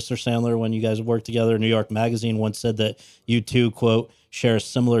best in Mr. Sandler when you guys have worked together. New York Magazine once said that you two, quote, share a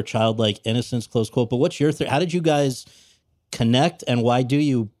similar childlike innocence, close quote. But what's your how did you guys connect, and why do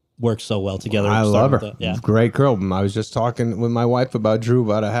you work so well together? I love her. Yeah. Great girl. I was just talking with my wife about Drew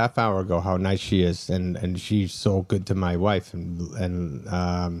about a half hour ago, how nice she is, and she's so good to my wife,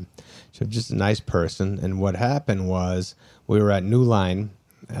 and she's just a nice person. And what happened was we were at New Line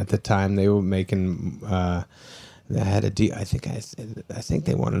at the time. They were making They had a deal. I think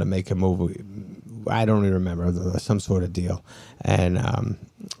they wanted to make a movie. I don't even remember, some sort of deal. And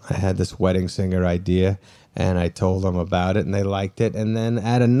I had this wedding singer idea, and I told them about it, and they liked it. And then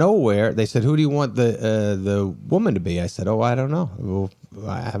out of nowhere, they said, "Who do you want the woman to be?" I said, "Oh, I don't know. Well,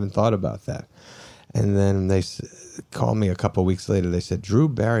 I haven't thought about that." And then they called me a couple of weeks later. They said, "Drew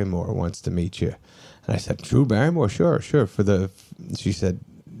Barrymore wants to meet you." And I said, "Drew Barrymore? Sure. She said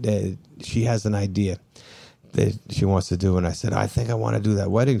she has an idea that she wants to do." And I said, "I think I want to do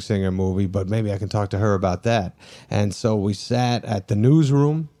that wedding singer movie, but maybe I can talk to her about that." And so we sat at the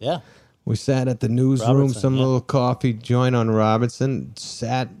newsroom. Yeah. We sat at the newsroom, some little coffee joint on Robinson,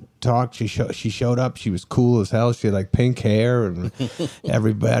 talked. She showed up. She was cool as hell. She had like pink hair, and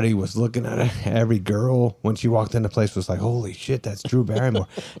everybody was looking at her. Every girl, when she walked in the place, was like, "Holy shit, that's Drew Barrymore."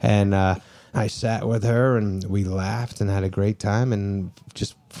 And I sat with her, and we laughed and had a great time and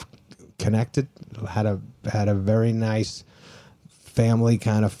just connected. Had a very nice family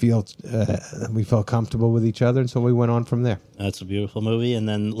kind of feel. We felt comfortable with each other, and so we went on from there. That's a beautiful movie. And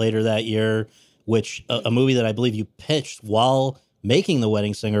then later that year, which a movie that I believe you pitched while making The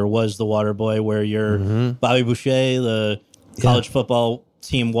Wedding Singer was The Waterboy, where you're Bobby Boucher, the college football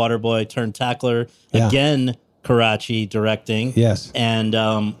team waterboy turned tackler. Yeah. Again, Karachi directing. Yes. And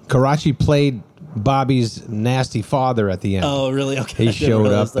Karachi played Bobby's nasty father at the end. Oh, really? Okay. He showed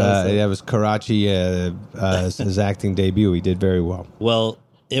up. That was Karachi, his acting debut. He did very well. Well,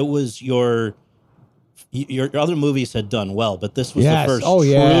 it was your other movies had done well, but this was the first. Oh,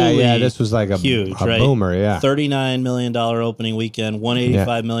 yeah. This was like a huge, right? boomer, yeah. $39 million opening weekend,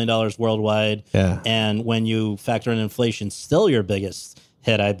 $185 million worldwide. Yeah. And when you factor in inflation, still your biggest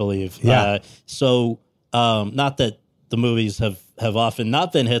hit, I believe. Yeah. Not that the movies have often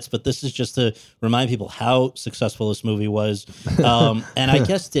not been hits, but this is just to remind people how successful this movie was. And I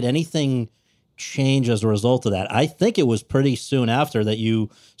guess, did anything change as a result of that? I think it was pretty soon after that you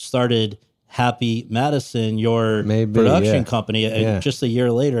started Happy Madison, your production company, just a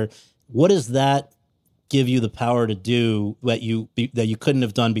year later. What does that give you the power to do that you couldn't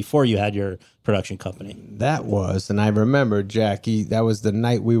have done before you had your production company? That was, and I remember, Jackie, that was the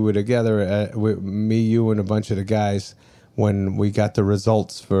night we were together, with me, you, and a bunch of the guys, when we got the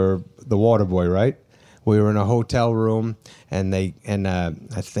results for The Waterboy, right? We were in a hotel room, and I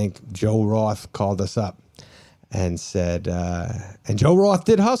think Joe Roth called us up and said, and Joe Roth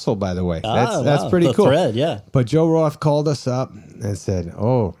did Hustle, by the way. That's pretty cool. Thread, yeah. But Joe Roth called us up and said,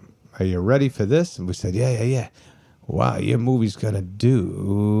 "Oh, are you ready for this?" And we said, yeah. Wow, your movie's going to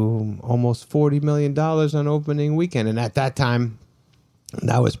do almost $40 million on opening weekend. And at that time,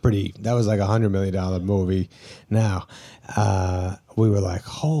 that was like a $100 million movie. Now, we were like,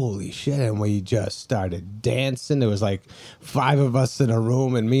 holy shit. And we just started dancing. There was like 5 of us in a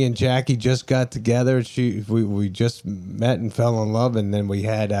room, and me and Jackie just got together. We just met and fell in love. And then we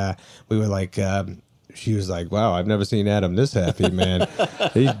had, we were like, she was like, "Wow, I've never seen Adam this happy, man."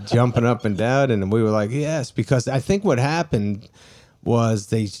 He's jumping up and down. And we were like, yes, because I think what happened was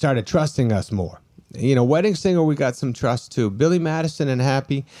they started trusting us more. You know, Wedding Singer, we got some trust too. Billy Madison and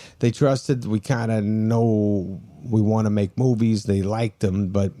Happy, they trusted. We kind of know we want to make movies. They liked them,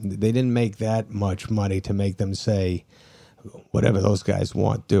 but they didn't make that much money to make them say whatever those guys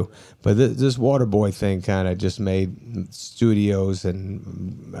want to do. But this Waterboy thing kind of just made studios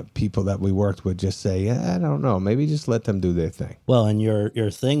and people that we worked with just say, I don't know, maybe just let them do their thing. Well, and your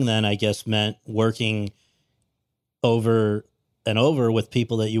thing then, I guess, meant working over and over with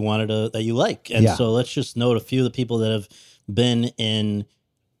people that you that you like. And so let's just note a few of the people that have been in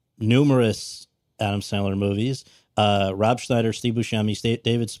numerous Adam Sandler movies. Rob Schneider, Steve Buscemi,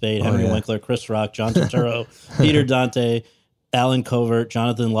 David Spade, Henry Winkler, Chris Rock, John Turturro, Peter Dante, Alan Covert,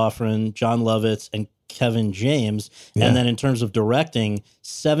 Jonathan Loughran, John Lovitz, and Kevin James. Yeah. And then in terms of directing,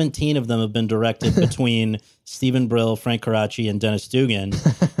 17 of them have been directed between Stephen Brill, Frank Karachi, and Dennis Dugan.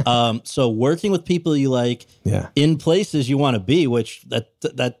 So working with people you like in places you want to be, which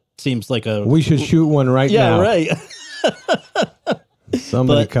that seems like we should shoot one now. Yeah, right.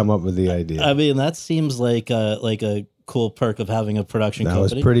 Somebody come up with the idea. I mean, that seems like a cool perk of having a production company.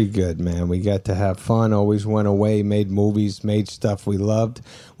 That was pretty good, man. We got to have fun, always went away, made movies, made stuff we loved.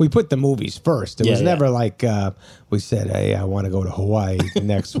 We put the movies first. It was never like we said, hey, I want to go to Hawaii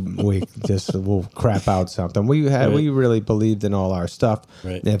next week. Just we'll crap out something. We really believed in all our stuff.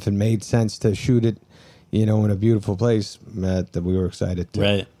 Right. And if it made sense to shoot it, in a beautiful place, that we were excited to.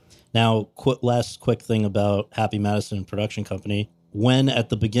 Right. Now, last quick thing about Happy Madison Production Company. When at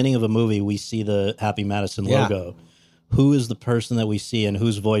the beginning of a movie we see the Happy Madison logo, who is the person that we see and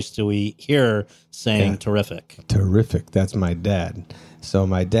whose voice do we hear saying terrific? Terrific. That's my dad. So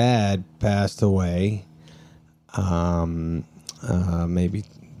my dad passed away maybe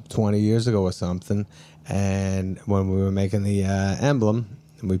 20 years ago or something. And when we were making the emblem,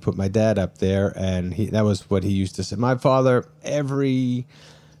 we put my dad up there, and that was what he used to say. My father, every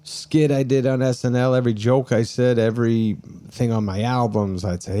skit I did on SNL, every joke I said, everything on my albums,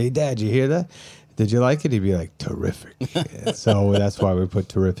 I'd say, "Hey, Dad, you hear that? Did you like it?" He'd be like, "Terrific." So that's why we put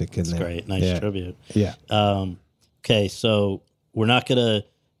 "terrific" in there. Great. Nice tribute. Yeah. Okay, so we're not going to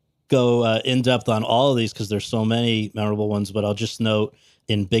go in depth on all of these because there's so many memorable ones, but I'll just note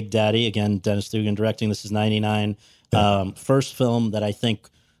in Big Daddy, again, Dennis Dugan directing, this is 99, first film that I think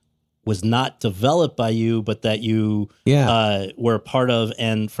was not developed by you, but that you were a part of,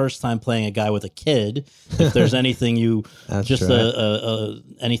 and first time playing a guy with a kid. If there's anything you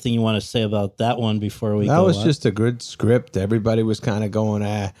anything you want to say about that one before we go on? That was just a good script. Everybody was kind of going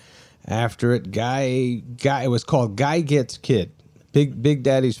after it. It was called Guy Gets Kid. Big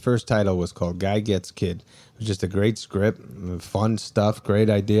Daddy's first title was called Guy Gets Kid. It was just a great script, fun stuff, great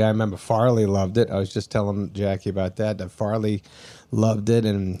idea. I remember Farley loved it. I was just telling Jackie about that Farley loved it,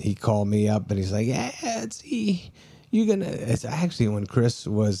 and he called me up, and he's like, "Yeah, it's actually when Chris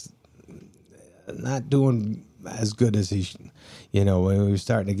was not doing as good as he, when we were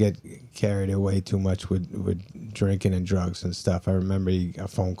starting to get carried away too much with drinking and drugs and stuff." I remember a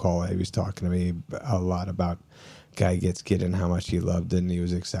phone call. He was talking to me a lot about Guy Gets Kid and how much he loved it, and he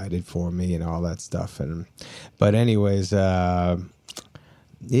was excited for me and all that stuff. But anyways, it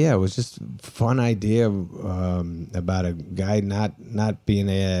was just a fun idea about a guy not being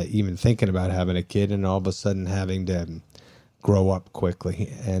even thinking about having a kid, and all of a sudden having to grow up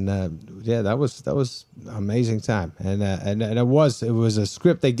quickly. And that was an amazing time. And it was a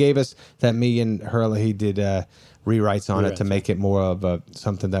script they gave us that me and Hurley did rewrites on it to make it more of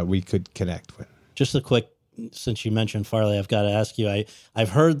something that we could connect with. Just a quick, since you mentioned Farley, I've got to ask you.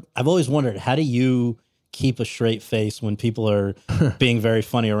 I've always wondered, how do you keep a straight face when people are being very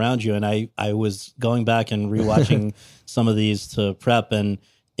funny around you? And I was going back and rewatching some of these to prep, and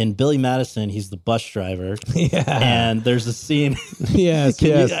in Billy Madison, he's the bus driver. Yeah. And there's a scene. Yes.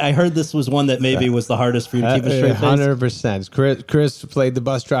 I heard this was one that maybe was the hardest for you to keep a straight face. 100%. Chris played the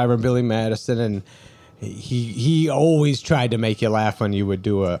bus driver in Billy Madison, and he always tried to make you laugh when you would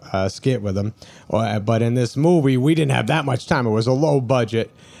do a skit with him. But in this movie, we didn't have that much time. It was a low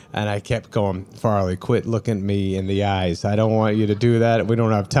budget. And I kept going, "Farley, quit looking at me in the eyes. I don't want you to do that. We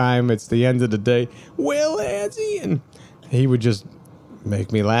don't have time. It's the end of the day." "Well, Nancy," and he would just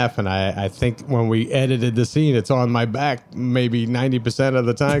make me laugh. And I think when we edited the scene, it's on my back maybe 90% of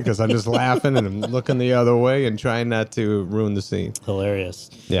the time because I'm just laughing and I'm looking the other way and trying not to ruin the scene. Hilarious.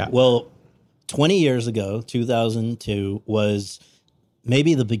 Yeah. Well, 20 years ago, 2002, was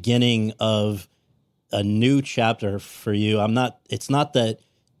maybe the beginning of a new chapter for you. It's not that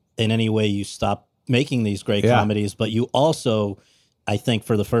in any way you stopped making these great comedies, but you also, I think,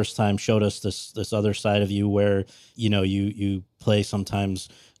 for the first time showed us this other side of you where, you play sometimes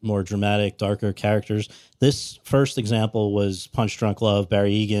more dramatic, darker characters. This first example was Punch Drunk Love,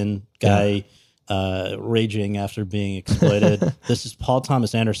 Barry Egan, guy raging after being exploited. This is Paul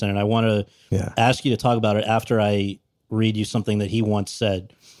Thomas Anderson, and I want to ask you to talk about it after I read you something that he once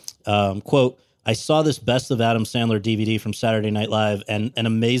said. Quote, "I saw this Best of Adam Sandler DVD from Saturday Night Live, and an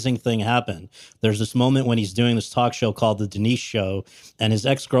amazing thing happened. There's this moment when he's doing this talk show called The Denise Show, and his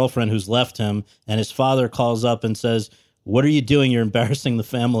ex-girlfriend who's left him, and his father calls up and says, 'What are you doing? You're embarrassing the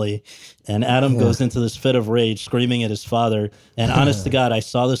family.' And Adam goes into this fit of rage, screaming at his father. And honest to God, I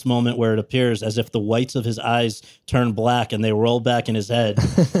saw this moment where it appears as if the whites of his eyes turn black and they roll back in his head.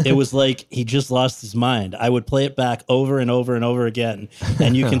 It was like he just lost his mind. I would play it back over and over and over again,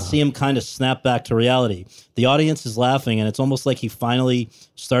 and you can see him kind of snap back to reality. The audience is laughing, and it's almost like he finally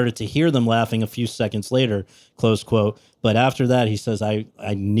started to hear them laughing a few seconds later," close quote. But after that, he says, I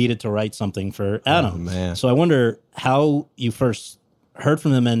needed to write something for Adam. Oh, man. So I wonder how you first heard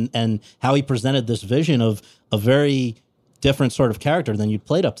from him and how he presented this vision of a very different sort of character than you'd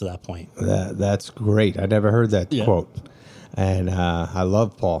played up to that point. That's great. I never heard that quote. And I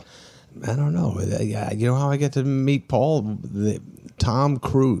love Paul. I don't know. You know how I get to meet Paul? Tom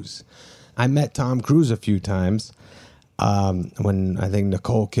Cruise. I met Tom Cruise a few times. When I think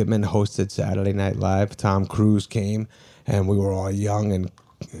Nicole Kidman hosted Saturday Night Live, Tom Cruise came, and we were all young, and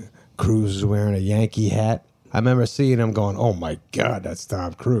Cruise was wearing a Yankee hat. I remember seeing him going, "Oh my God, that's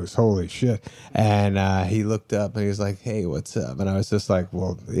Tom Cruise! Holy shit!" And he looked up and he was like, "Hey, what's up?" And I was just like,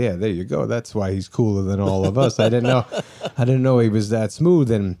 "Well, yeah, there you go. That's why he's cooler than all of us." I didn't know he was that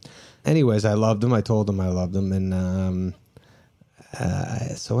smooth. And anyways, I loved him. I told him I loved him, and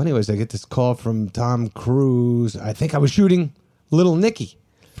so anyways, I get this call from Tom Cruise. I think I was shooting Little Nicky.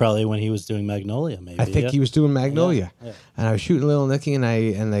 Probably when he was doing Magnolia, maybe. I think he was doing Magnolia. Yeah. And I was shooting Little Nicky,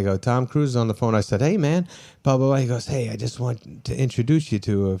 and they go, Tom Cruise is on the phone. I said, hey, man, blah, blah, blah. He goes, hey, I just want to introduce you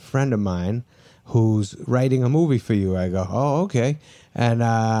to a friend of mine who's writing a movie for you. I go, oh, okay. And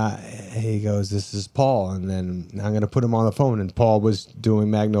he goes, this is Paul. And then I'm going to put him on the phone. And Paul was doing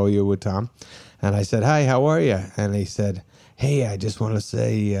Magnolia with Tom. And I said, hi, how are you? And he said, hey, I just want to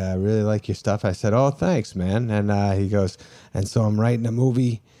say I really like your stuff. I said, oh, thanks, man. And he goes, and so I'm writing a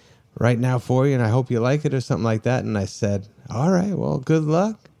movie right now for you, and I hope you like it or something like that. And I said, all right, well, good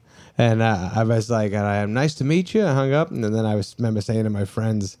luck. And I was like, nice to meet you. I hung up, and then I remember saying to my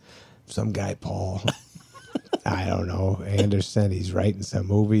friends, some guy, Paul, I don't know, Anderson, he's writing some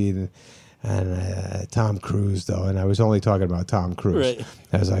movie, and Tom Cruise, though, and I was only talking about Tom Cruise. Right.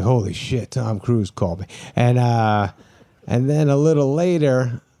 I was like, holy shit, Tom Cruise called me. And then a little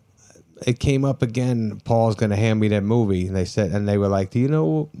later, it came up again. Paul's going to hand me that movie, and they were like, "Do you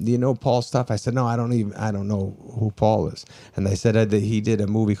know Paul's stuff?" I said, "No, I don't know who Paul is." And they said that he did a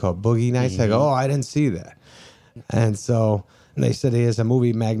movie called Boogie Nights. I go, "Oh, I didn't see that." And they said he has a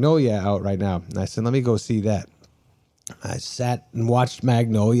movie Magnolia out right now. And I said, "Let me go see that." I sat and watched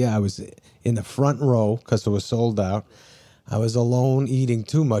Magnolia. I was in the front row because it was sold out. I was alone eating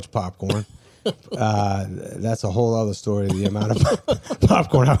too much popcorn. That's a whole other story. The amount of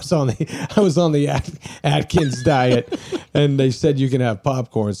popcorn I was on the Atkins diet, and they said you can have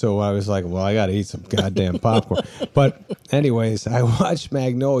popcorn. So I was like, well, I got to eat some goddamn popcorn. But anyways, I watched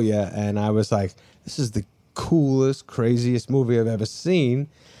Magnolia, and I was like, this is the coolest, craziest movie I've ever seen.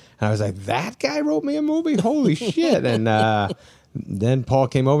 And I was like, that guy wrote me a movie? Holy shit! And then Paul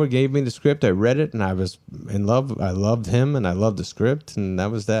came over, gave me the script. I read it, and I was in love. I loved him, and I loved the script, and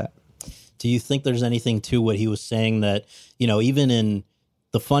that was that. Do you think there's anything to what he was saying that, even in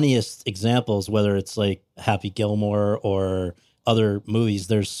the funniest examples, whether it's like Happy Gilmore or other movies,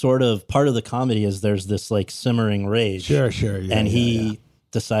 there's sort of part of the comedy is there's this like simmering rage. Sure. Yeah, and he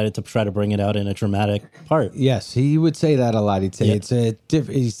decided to try to bring it out in a dramatic part. Yes, he would say that a lot. He'd say he'd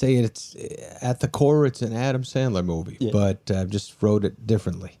say it's at the core, it's an Adam Sandler movie, but just wrote it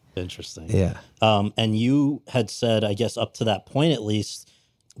differently. Interesting. Yeah. And you had said, I guess up to that point at least,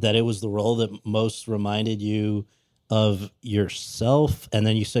 that it was the role that most reminded you of yourself, and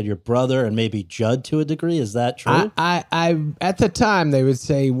then you said your brother and maybe Judd to a degree. Is that true? I at the time they would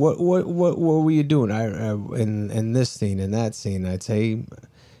say, what were you doing? In this scene, in that scene, I'd say,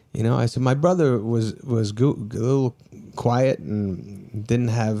 I said my brother was a little quiet and didn't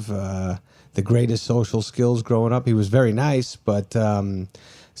have the greatest social skills growing up. He was very nice, but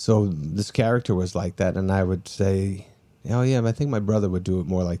so this character was like that, and I would say, oh, yeah, I think my brother would do it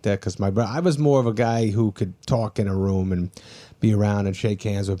more like that because I was more of a guy who could talk in a room and be around and shake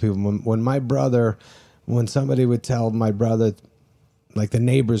hands with people. When somebody would tell my brother, like the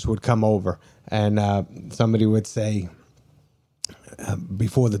neighbors would come over and somebody would say,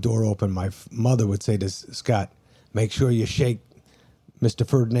 before the door opened, my mother would say to Scott, make sure you shake Mr.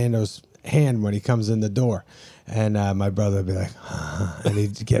 Ferdinando's hand when he comes in the door. And my brother would be like, and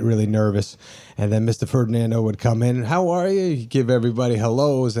he'd get really nervous. And then Mr. Ferdinando would come in. How are you? He'd give everybody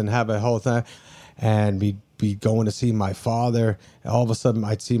hellos and have a whole thing. And we'd be going to see my father. All of a sudden,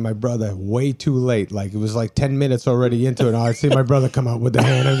 I'd see my brother way too late. Like, it was like 10 minutes already into it. And I'd see my brother come out with the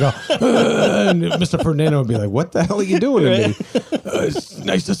hand and go, and Mr. Ferdinando would be like, what the hell are you doing to me? It's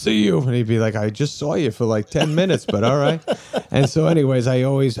nice to see you. And he'd be like, I just saw you for like 10 minutes, but all right. And so anyways,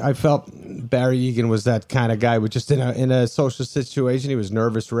 I felt Barry Egan was that kind of guy, with just in a social situation. He was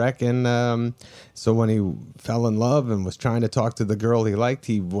nervous wreck. And so when he fell in love and was trying to talk to the girl he liked,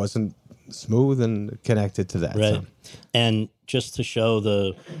 he wasn't smooth and connected to that. Right. So. And just to show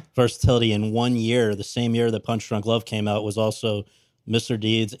the versatility, in 1 year, the same year that Punch Drunk Love came out, was also Mr.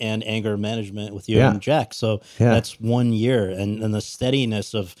 Deeds and Anger Management with you and Jack. So that's 1 year, and the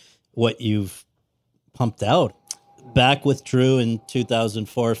steadiness of what you've pumped out. Back with Drew in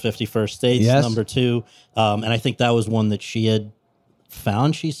 2004, 51st States, number 2. And I think that was one that she had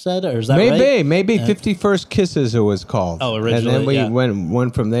found, she said, or is that right? Maybe 51st Kisses it was called. Oh, originally, and then we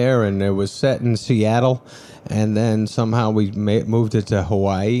went from there, and it was set in Seattle, and then somehow we moved it to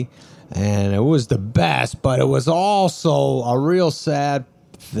Hawaii, and it was the best, but it was also a real sad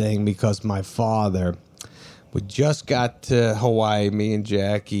thing because my father, we just got to Hawaii, me and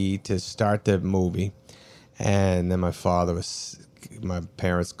Jackie, to start the movie, and then my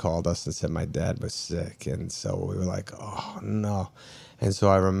parents called us and said my dad was sick, and so we were like, oh no. And so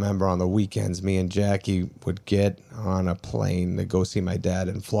I remember on the weekends, me and Jackie would get on a plane to go see my dad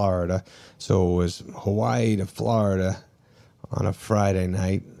in Florida. So it was Hawaii to Florida on a Friday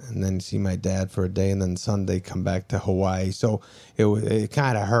night, and then see my dad for a day, and then Sunday come back to Hawaii. So it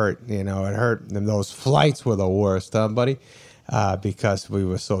kind of hurt, It hurt, and those flights were the worst, huh, buddy? Because we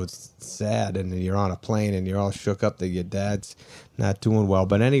were so sad, and you're on a plane, and you're all shook up that your dad's not doing well.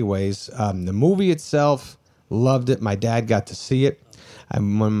 But anyways, the movie itself, loved it. My dad got to see it.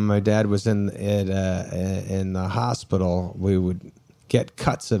 When my dad was in the hospital, we would get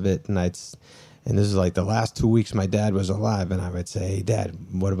cuts of it, and this is like the last 2 weeks my dad was alive, and I would say, "Hey, Dad,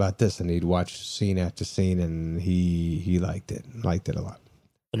 what about this?" And he'd watch scene after scene, and he liked it a lot.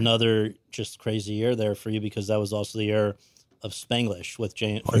 Another just crazy year there for you, because that was also the year of Spanglish with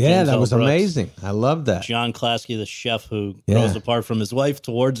James. James that L. was Brooks. Amazing. I love that. John Klasky, the chef who grows apart from his wife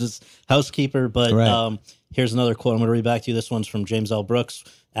towards his housekeeper. But here's another quote. I'm going to read back to you. This one's from James L. Brooks.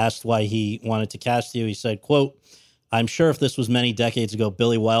 Asked why he wanted to cast you, he said, quote, "I'm sure if this was many decades ago,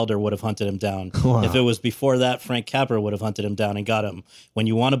 Billy Wilder would have hunted him down. Wow. If it was before that, Frank Capra would have hunted him down and got him. When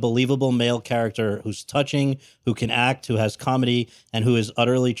you want a believable male character who's touching, who can act, who has comedy, and who is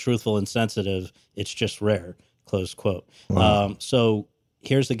utterly truthful and sensitive, it's just rare." Close quote. Wow. So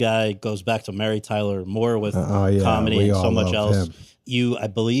here's the guy, goes back to Mary Tyler Moore with yeah, comedy and so much love else. him. You, I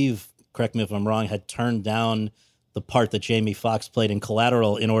believe, correct me if I'm wrong, had turned down the part that Jamie Foxx played in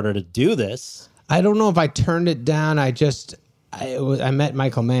Collateral in order to do this. I don't know if I turned it down. I met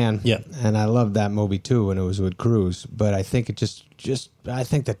Michael Mann, and I loved that movie too, and it was with Cruise. But I think it I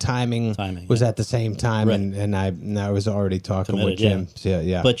think the timing was at the same time, Right. and I was already talking Committed, with Jim.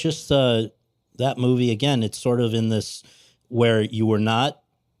 Yeah. But just that movie again, it's sort of in this where you were not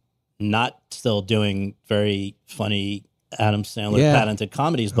still doing very funny Adam Sandler patented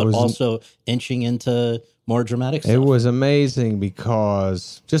comedies, but also inching into more dramatic stuff. It was amazing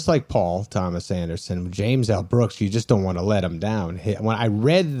because just like Paul Thomas Anderson, James L. Brooks, you just don't want to let him down. When I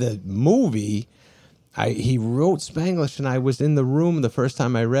read the movie, he wrote Spanglish, and I was in the room the first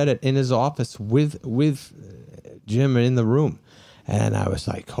time I read it in his office with Jim in the room. And I was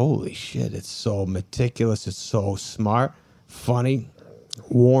like, holy shit, it's so meticulous, it's so smart, funny,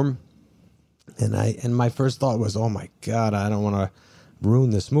 warm. And my first thought was, oh my God, I don't want to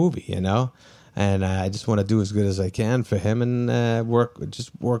ruin this movie, And I just want to do as good as I can for him and work.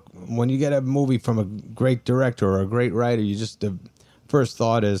 When you get a movie from a great director or a great writer, the first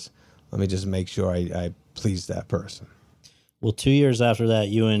thought is, let me just make sure I please that person. Well, 2 years after that,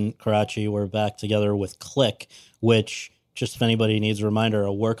 you and Karachi were back together with Click, which, just if anybody needs a reminder,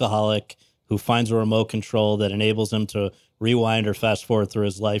 a workaholic who finds a remote control that enables him to rewind or fast forward through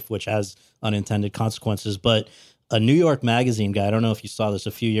his life, which has unintended consequences. But a New York Magazine guy, I don't know if you saw this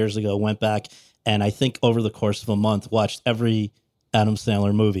a few years ago, went back and I think over the course of a month watched every Adam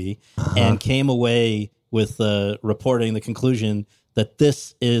Sandler movie and came away with reporting the conclusion that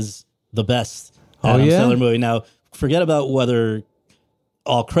this is the best Adam Sandler movie. Now, forget about whether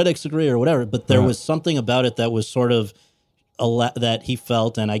all critics agree or whatever, but there was something about it that was sort of that he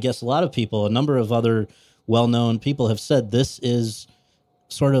felt, and I guess a lot of people, a number of other well-known people have said this is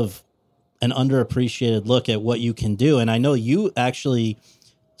sort of an underappreciated look at what you can do. And I know you actually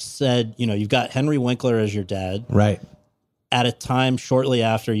said, you've got Henry Winkler as your dad. Right. At a time shortly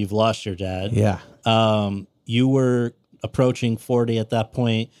after you've lost your dad. Yeah. You were approaching 40 at that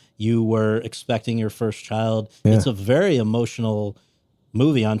point. You were expecting your first child. Yeah. It's a very emotional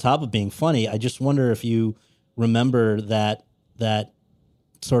movie on top of being funny. I just wonder if you remember that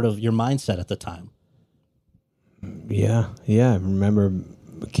sort of your mindset at the time. Yeah. I remember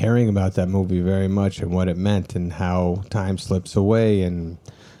caring about that movie very much and what it meant and how time slips away. And,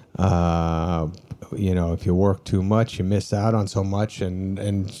 if you work too much, you miss out on so much.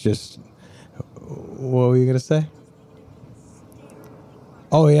 And just, what were you going to say?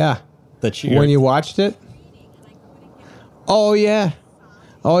 Oh, yeah. When you watched it? Oh, yeah.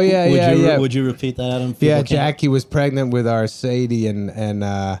 Oh, yeah. Would you repeat that, Adam? Jackie was pregnant with our Sadie,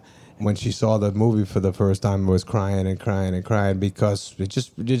 and when she saw the movie for the first time, was crying and crying and crying because you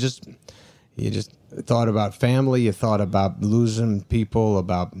just thought about family, you thought about losing people,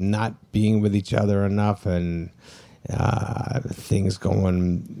 about not being with each other enough, and things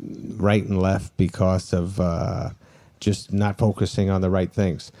going right and left because of just not focusing on the right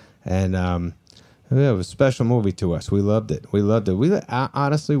things. And it was a special movie to us. We loved it.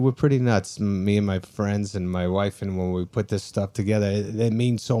 Honestly, we're pretty nuts, me and my friends and my wife, and when we put this stuff together, it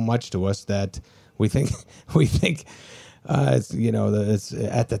means so much to us that we think it's it's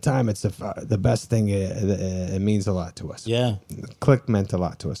at the time it's the best thing. It means a lot to us. Yeah, Click meant a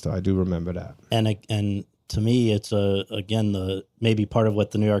lot to us, so I do remember that. And to me, it's again maybe part of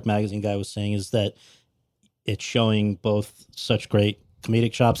what the New York Magazine guy was saying is that it's showing both such great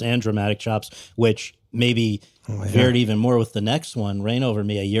comedic chops and dramatic chops, which maybe veered even more with the next one, Reign Over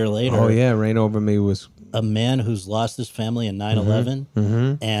Me, a year later. Oh, yeah, Reign Over Me was... A man who's lost his family in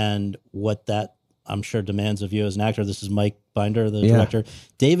 9/11 and what that, I'm sure, demands of you as an actor. This is Mike Binder, the director.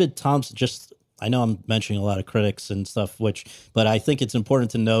 David Thompson, I know I'm mentioning a lot of critics and stuff, but I think it's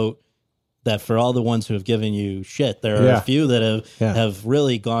important to note that for all the ones who have given you shit, there are a few that have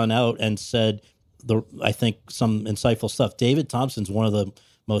really gone out and said, I think, some insightful stuff. David Thompson's one of the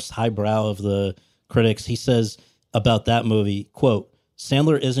most highbrow of the critics. He says about that movie, quote,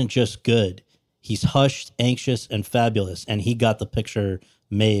 Sandler isn't just good. He's hushed, anxious, and fabulous, and he got the picture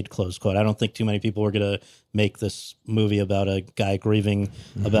made, close quote. I don't think too many people were going to make this movie about a guy grieving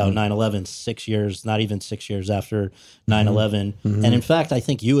about 9/11 6 years, not even 6 years after 9/11. And in fact, I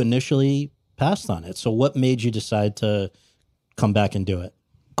think you initially passed on it. So what made you decide to come back and do it?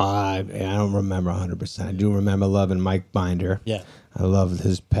 I don't remember 100%. I do remember loving Mike Binder. Yeah. I loved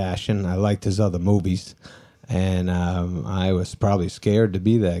his passion. I liked his other movies. And I was probably scared to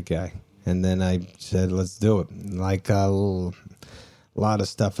be that guy. And then I said, let's do it. Like a lot of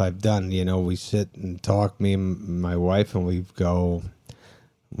stuff I've done, we sit and talk, me and my wife, and we go,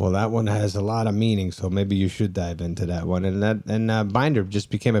 well, that one has a lot of meaning, so maybe you should dive into that one. And Binder just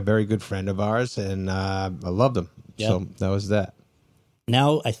became a very good friend of ours, and I loved him. Yep. So that was that.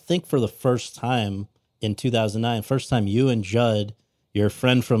 Now, I think for the first time in 2009, first time you and Judd, your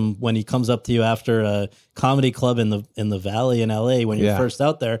friend from when he comes up to you after a comedy club in the Valley in LA, when you're first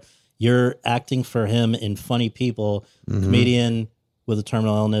out there, you're acting for him in Funny People, comedian with a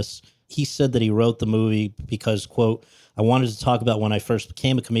terminal illness. He said that he wrote the movie because, quote, I wanted to talk about when I first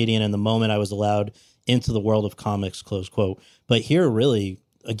became a comedian and the moment I was allowed into the world of comics, close quote. But here, really,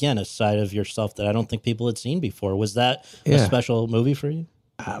 again, a side of yourself that I don't think people had seen before. Was that a special movie for you?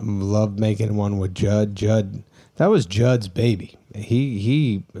 I loved making one with Judd. That was Judd's baby.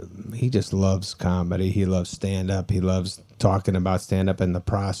 He just loves comedy. He loves stand-up. He loves talking about stand-up and the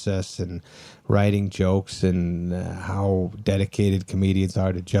process and writing jokes and how dedicated comedians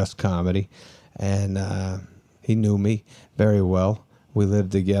are to just comedy. And he knew me very well. We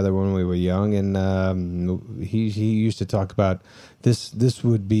lived together when we were young, and he used to talk about this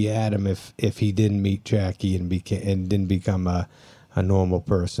would be Adam if he didn't meet Jackie and didn't become a normal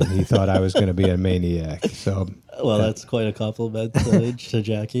person. He thought I was going to be a maniac. So, well, that's quite a compliment to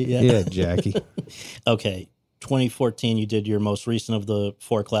Jackie. Yeah, Jackie. Okay, 2014, you did your most recent of the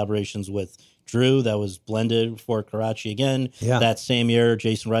 4 collaborations with Drew. That was Blended for Karachi again. Yeah. That same year,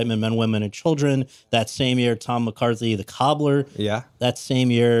 Jason Reitman, Men, Women, and Children. That same year, Tom McCarthy, The Cobbler. Yeah. That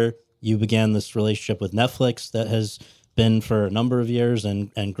same year, you began this relationship with Netflix that has been for a number of years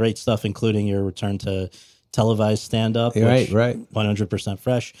and great stuff, including your return to televised stand-up. Right. 100%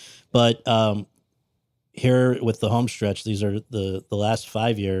 fresh. But here with the home stretch, these are the last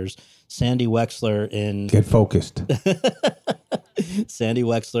 5 years. Sandy Wexler in... Get focused. Sandy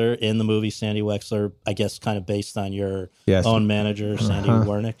Wexler in the movie Sandy Wexler, I guess kind of based on your own manager, Sandy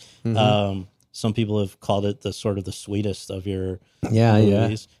Wernick. Some people have called it the sort of the sweetest of your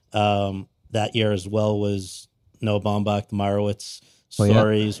movies. That year as well was Noah Baumbach, the Meyerowitz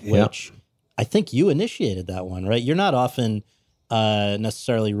stories, which I think you initiated that one, right? You're not often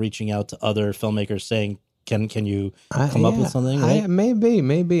necessarily reaching out to other filmmakers saying, can you come up with something? Right?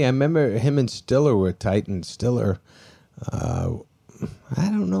 Maybe. I remember him and Stiller were tight, and Stiller, I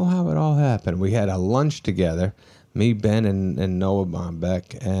don't know how it all happened. We had a lunch together, me, Ben, and Noah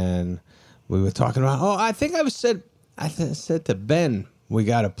Baumbach, and we were talking about, I think I said to Ben, we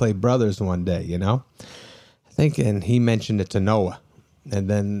got to play brothers one day, I think, and he mentioned it to Noah. And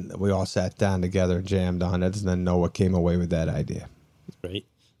then we all sat down together and jammed on it, and then Noah came away with that idea. Great.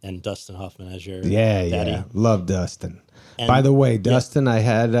 And Dustin Hoffman as your daddy. Yeah. Love Dustin. And, by the way, Dustin, I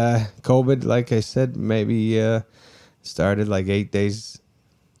had COVID, like I said, maybe started like 8 days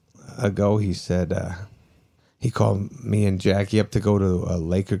ago. He said, he called me and Jackie up to go to a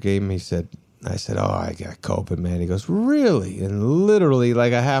Laker game. I said, I got COVID, man. He goes, really? And literally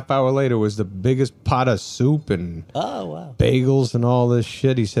like a half hour later was the biggest pot of soup and bagels and all this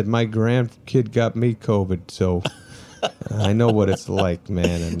shit. He said, my grandkid got me COVID, so I know what it's like,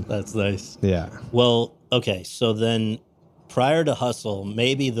 man. And that's nice. Yeah. Well, okay, so then prior to Hustle,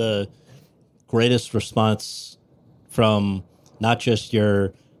 maybe the greatest response from not just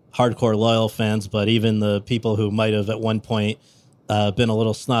your hardcore loyal fans, but even the people who might have at one point been a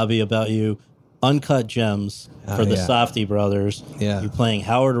little snobby about you, Uncut Gems for the Safdie brothers. Yeah. You're playing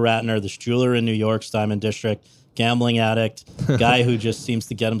Howard Ratner, this jeweler in New York's Diamond District, gambling addict, guy who just seems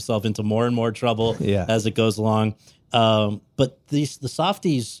to get himself into more and more trouble as it goes along. But the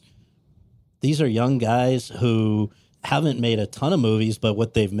Safdies, these are young guys who haven't made a ton of movies, but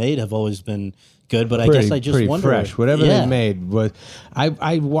what they've made have always been good. But I guess I just wonder, fresh. Whatever they made was.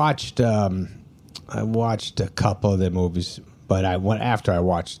 I watched a couple of their movies, but after I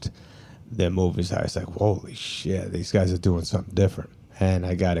watched their movies, I was like, holy shit, these guys are doing something different. And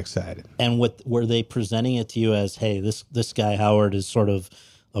I got excited. And what were they presenting it to you as, hey, this guy Howard is sort of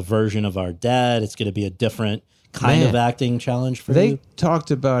a version of our dad. It's going to be a different kind of acting challenge for you? They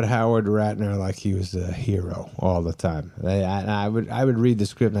talked about Howard Ratner like he was a hero all the time. I would read the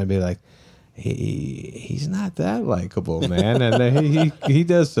script and I'd be like, he's not that likable, man. And he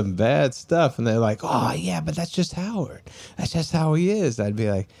does some bad stuff. And they're like, oh, yeah, but that's just Howard. That's just how he is. I'd be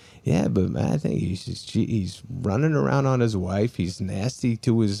like, yeah, but man, I think he's running around on his wife. He's nasty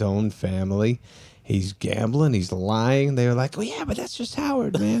to his own family. He's gambling. He's lying. They were like, oh, yeah, but that's just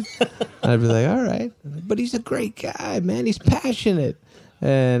Howard, man. I'd be like, all right. But he's a great guy, man. He's passionate.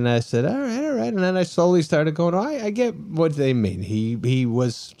 And I said, all right. And then I slowly started going, oh, I get what they mean. He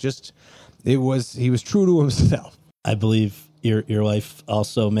was just, he was true to himself. I believe your wife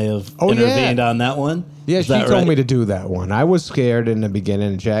also may have intervened on that one. Yeah, she told me to do that one. I was scared in the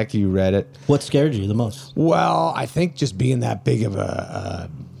beginning. Jackie, you read it. What scared you the most? Well, I think just being that big of a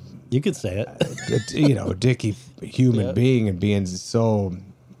you could say it. A dicky human being and being so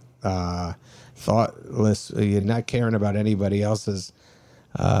thoughtless. You're not caring about anybody else's,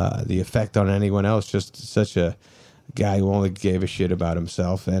 the effect on anyone else. Just such a guy who only gave a shit about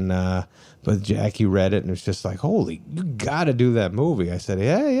himself. And but Jackie read it and was just like, holy, you got to do that movie. I said,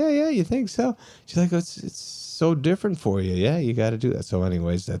 yeah, you think so? She's like, it's so different for you. Yeah, you got to do that. So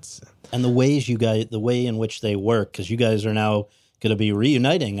anyways, that's... And the way in which they work, because you guys are now going to be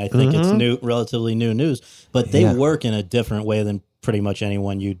reuniting. I think it's relatively new news, but they work in a different way than pretty much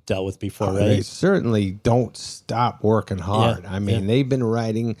anyone you dealt with before, right? They certainly don't stop working hard. I mean, they've been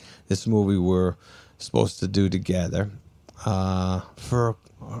writing this movie we're supposed to do together for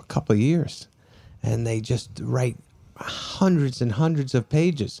a couple of years, and they just write hundreds and hundreds of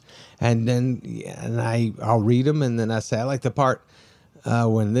pages, and I'll read them, and then I say, I like the part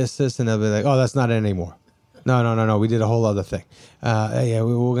when this, and they'll be like, oh, that's not it anymore. No. We did a whole other thing. We're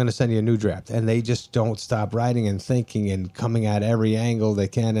going to send you a new draft. And they just don't stop writing and thinking and coming at every angle they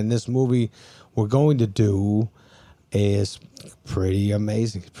can. And this movie we're going to do is pretty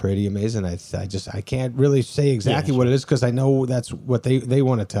amazing. I can't really say exactly what it is because I know that's what they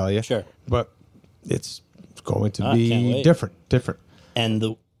want to tell you. Sure. But it's going to be different.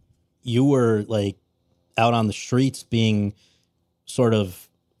 And you were like out on the streets being sort of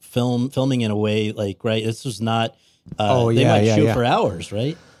filming in a way, like, right? This was not. They might shoot for hours,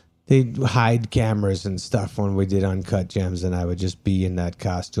 right? They'd hide cameras and stuff when we did Uncut Gems, and I would just be in that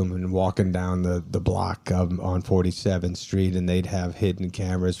costume and walking down the block on 47th Street, and they'd have hidden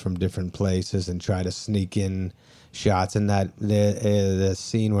cameras from different places and try to sneak in shots. And that the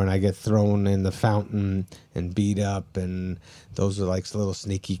scene when I get thrown in the fountain and beat up, and those are like little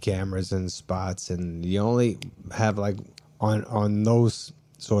sneaky cameras and spots, and you only have like on those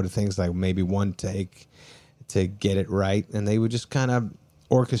sort of things like maybe one take to get it right, and they would just kind of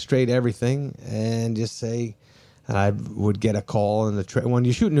orchestrate everything and just say, and I would get a call in the when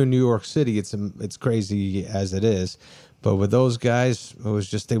you shoot in New York City, it's crazy as it is, but with those guys, it was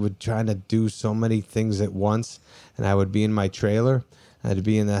just they would try to do so many things at once, and I would be in my trailer, I'd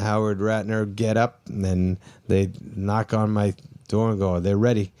be in the Howard Ratner get up, and then they'd knock on my door and go, they're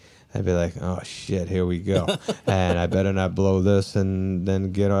ready. I'd be like, oh, shit, here we go. And I better not blow this and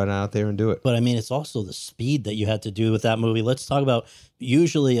then get on out there and do it. But, I mean, it's also the speed that you had to do with that movie. Let's talk about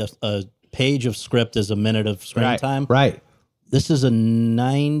usually a page of script is a minute of screen time. Right. This is a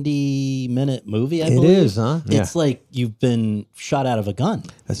 90-minute movie, I believe. It is, huh? It's like you've been shot out of a gun.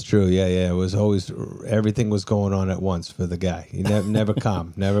 That's true. Yeah. It was always, everything was going on at once for the guy. He never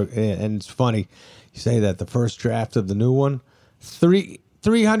calm. Never. And it's funny, you say that. The first draft of the new one,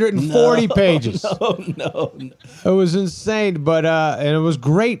 340 pages. No. It was insane, but and it was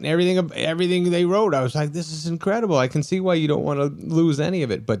great. And everything they wrote, I was like, this is incredible. I can see why you don't want to lose any of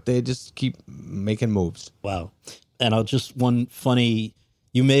it, but they just keep making moves. Wow. And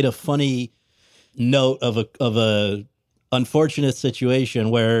you made a funny note of a unfortunate situation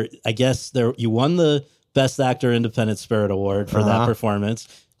where I guess you won the Best Actor Independent Spirit Award for that performance.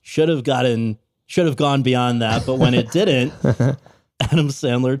 Should have gone beyond that, but when it didn't, Adam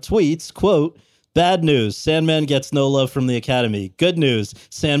Sandler tweets, quote, "Bad news, Sandman gets no love from the Academy. Good news,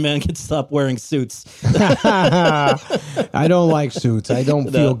 Sandman can stop wearing suits." I don't like suits. I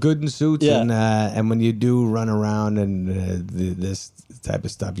don't feel good in suits. Yeah. And when you do run around and this type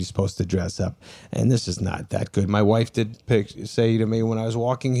of stuff, you're supposed to dress up. And this is not that good. My wife did say to me when I was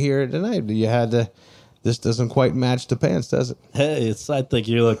walking here tonight, you had to this doesn't quite match the pants, does it? Hey, I think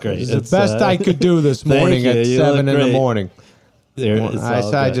you look great. It's the best I could do this morning at 7 in the morning.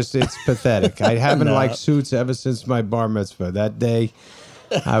 It's pathetic. I haven't liked suits ever since my bar mitzvah. That day,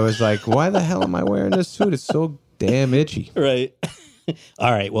 I was like, why the hell am I wearing this suit? It's so damn itchy. Right.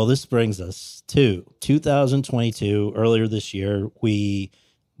 All right. Well, this brings us to 2022. Earlier this year, we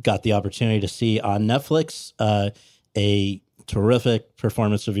got the opportunity to see on Netflix a terrific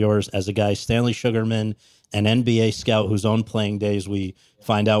performance of yours as a guy, Stanley Sugarman, an NBA scout whose own playing days we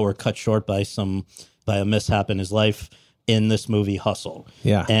find out were cut short by a mishap in his life in this movie Hustle.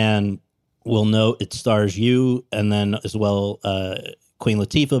 Yeah. And we'll note it stars you and then as well Queen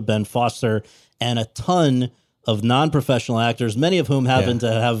Latifah, Ben Foster, and a ton of non-professional actors, many of whom happen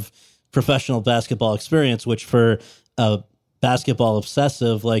to have professional basketball experience, which for a basketball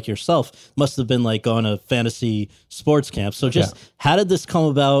obsessive like yourself must have been like going to fantasy sports camp. So just how did this come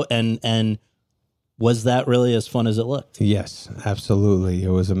about, and was that really as fun as it looked? Yes, absolutely. It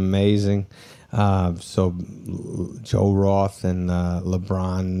was amazing. So Joe Roth and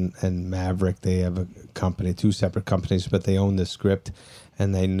LeBron and Maverick, they have a company, two separate companies, but they own the script,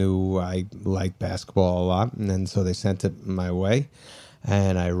 and they knew I liked basketball a lot, and then so they sent it my way,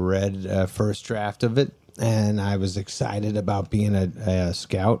 and I read a first draft of it, and I was excited about being a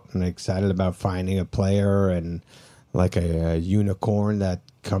scout and excited about finding a player and like a unicorn that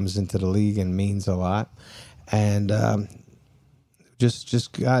comes into the league and means a lot, and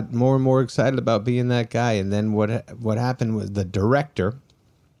just got more and more excited about being that guy. And then what happened was the director,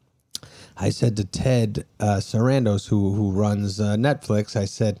 I said to Ted Sarandos, who runs Netflix, I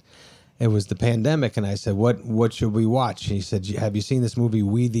said, it was the pandemic, and I said, what should we watch? He said, have you seen this movie,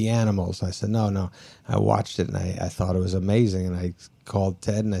 We the Animals? I said, no. I watched it, and I thought it was amazing. And I called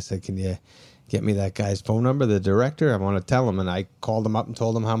Ted, and I said, can you get me that guy's phone number, the director? I want to tell him. And I called him up and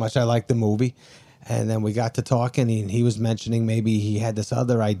told him how much I liked the movie. And then we got to talking, and he was mentioning maybe he had this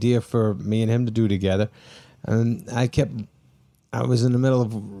other idea for me and him to do together. And I was in the middle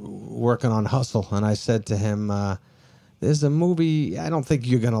of working on Hustle, and I said to him, there's a movie, I don't think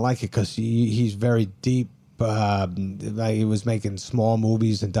you're going to like it because he's very deep. He was making small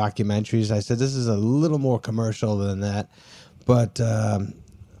movies and documentaries. I said, this is a little more commercial than that, but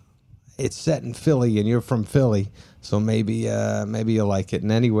it's set in Philly, and you're from Philly, so maybe you'll like it.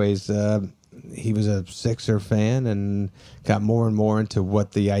 And anyways, he was a Sixer fan and got more and more into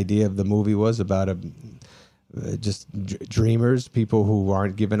what the idea of the movie was about just dreamers, people who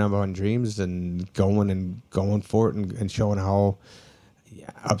aren't giving up on dreams and going for it and showing how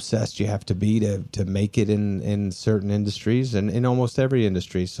obsessed you have to be to make it in certain industries and in almost every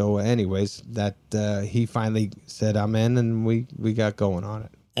industry. So anyways, that he finally said I'm in, and we got going on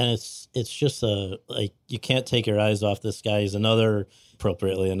it. And it's just like you can't take your eyes off this guy. He's another,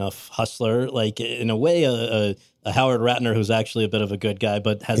 appropriately enough, hustler. Like in a way, a Howard Ratner who's actually a bit of a good guy,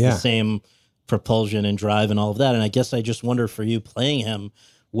 but has the same propulsion and drive and all of that. And I guess I just wonder, for you playing him,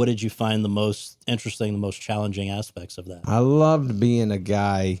 what did you find the most interesting, the most challenging aspects of that? I loved being a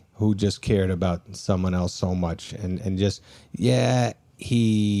guy who just cared about someone else so much, and just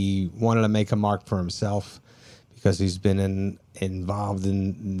he wanted to make a mark for himself, because he's been involved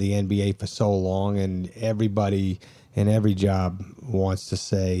in the NBA for so long, and everybody in every job wants to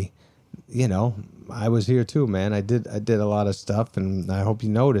say, I was here too, man. I did a lot of stuff, and I hope you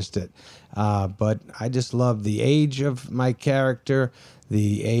noticed it. But I just love the age of my character,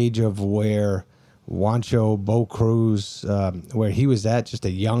 the age of where Juancho Bo Cruz, where he was at, just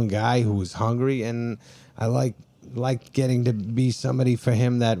a young guy who was hungry, and I like getting to be somebody for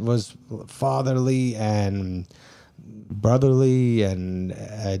him that was fatherly and brotherly and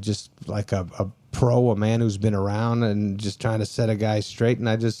just like a pro, a man who's been around and just trying to set a guy straight. And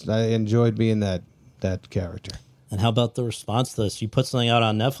I enjoyed being that character. And how about the response to this? You put something out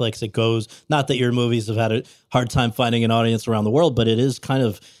on Netflix, it goes, not that your movies have had a hard time finding an audience around the world, but it is kind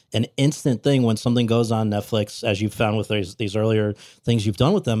of an instant thing when something goes on Netflix, as you've found with these earlier things you've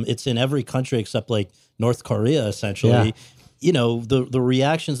done with them. It's in every country except like North Korea, essentially. Yeah. The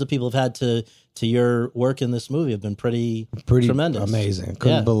reactions that people have had to your work in this movie have been pretty tremendous. Amazing.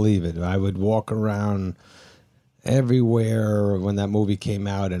 Couldn't believe it. I would walk around everywhere when that movie came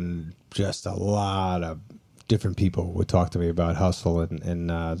out, and just a lot of different people would talk to me about Hustle,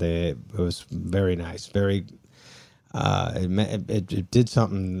 and it was very nice. Very, it did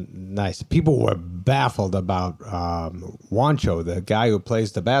something nice. People were baffled about Juancho, the guy who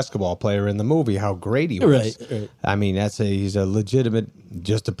plays the basketball player in the movie, how great he was. Right. I mean, he's a legitimate,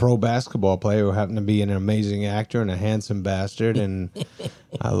 just a pro basketball player who happened to be an amazing actor and a handsome bastard, and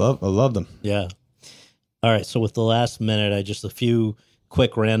I loved him. Yeah. All right. So with the last minute, a few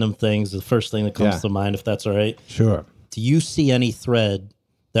quick random things. The first thing that comes to mind, if that's all right. Sure. Do you see any thread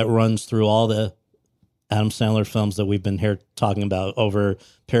that runs through all the Adam Sandler films that we've been here talking about over a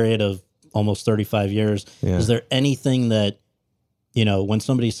period of almost 35 years? Yeah. Is there anything that, when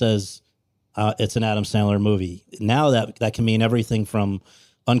somebody says it's an Adam Sandler movie, now that can mean everything from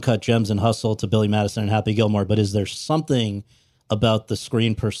Uncut Gems and Hustle to Billy Madison and Happy Gilmore, but is there something about the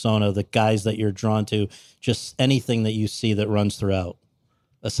screen persona, the guys that you're drawn to, just anything that you see that runs throughout,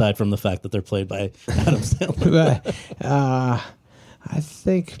 aside from the fact that they're played by Adam Sandler? I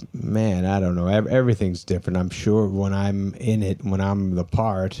think, man, I don't know. Everything's different. I'm sure when I'm in it, when I'm the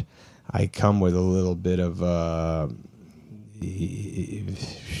part, I come with a little bit of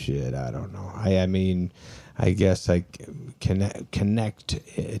shit. I don't know. I mean, I guess I connect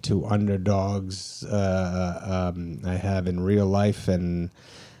to underdogs. I have in real life, and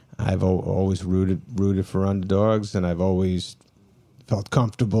I've always rooted for underdogs, and I've always felt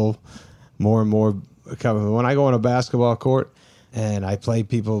comfortable more and more. When I go on a basketball court and I play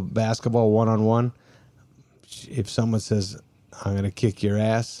people basketball one-on-one, if someone says, I'm going to kick your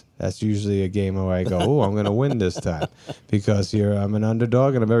ass, that's usually a game where I go, oh, I'm going to win this time because I'm an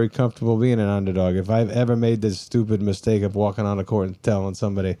underdog and I'm very comfortable being an underdog. If I've ever made this stupid mistake of walking on the court and telling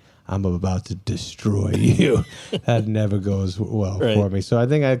somebody, I'm about to destroy you, that never goes well for me. So I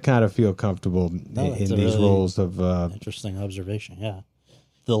think I kind of feel comfortable in these roles of... interesting observation, yeah.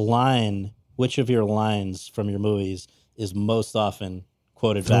 The line, which of your lines from your movies is most often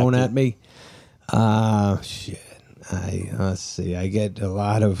quoted thrown back at me? Shit. Let's see. I get a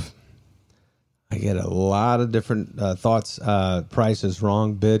lot of different thoughts. Price is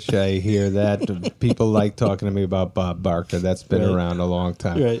wrong, bitch. I hear that. People like talking to me about Bob Barker. That's been around a long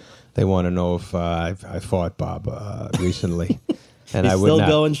time. Right. They want to know if I fought Bob recently, and he's I would still not.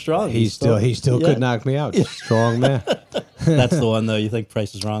 going strong. He still could knock me out. Strong man. That's the one though. You think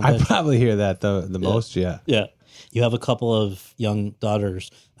Price is wrong? I probably hear that the most. Yeah. Yeah. You have a couple of young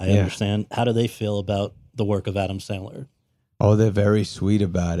daughters. I understand. How do they feel about the work of Adam Sandler? Oh, they're very sweet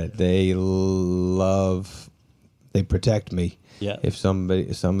about it. They protect me. Yeah. If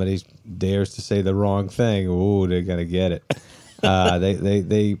somebody dares to say the wrong thing, oh, they're gonna get it.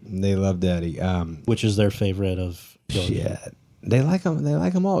 They love Daddy. Which is their favorite of yours? Shit. They like them. They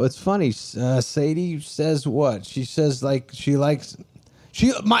like them all. It's funny. Sadie says what? She says Sadie likes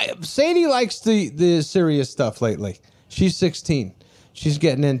the serious stuff lately. She's 16. She's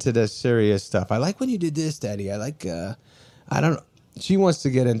getting into the serious stuff. I like when you did this, Daddy. I like. I don't know. She wants to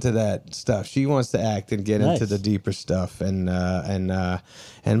get into that stuff. She wants to act and get into the deeper stuff. And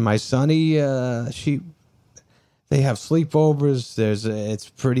my sonny, they have sleepovers. It's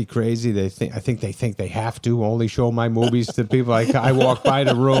pretty crazy. I think they think they have to only show my movies to people. I walk by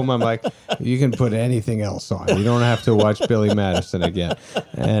the room. I'm like, you can put anything else on. You don't have to watch Billy Madison again.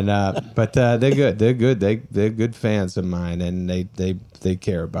 And but they're good. They're good. They're good fans of mine, and they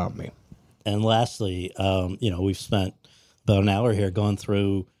care about me. And lastly, we've spent about an hour here going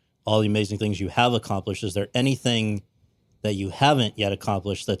through all the amazing things you have accomplished. Is there anything that you haven't yet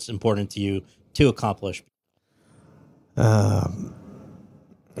accomplished that's important to you to accomplish? I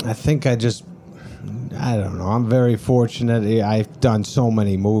think I don't know. I'm very fortunate. I've done so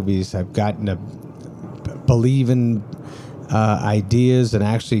many movies. I've gotten to believe in ideas and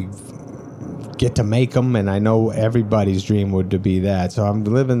actually get to make them. And I know everybody's dream would to be that. So I'm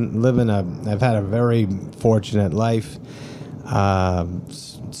I've had a very fortunate life.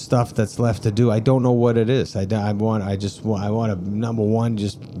 Stuff that's left to do, I don't know what it is. I want to, number one,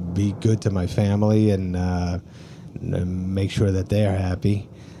 just be good to my family and make sure that they're happy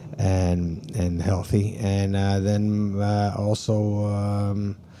and healthy, and then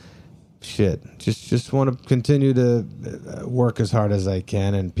also just want to continue to work as hard as I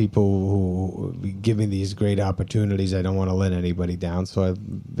can, and people who give me these great opportunities, I don't want to let anybody down. So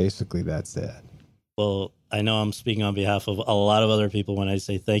basically that's that. Well, I know I'm speaking on behalf of a lot of other people when I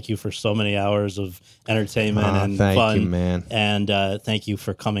say thank you for so many hours of entertainment and thank fun. Thank you, man. And thank you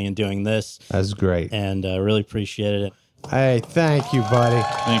for coming and doing this. That's great. And really appreciated it. Hey, thank you, buddy.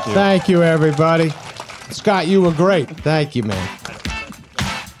 Thank you. Thank you, everybody. Scott, you were great. Thank you, man.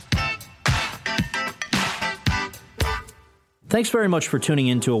 Thanks very much for tuning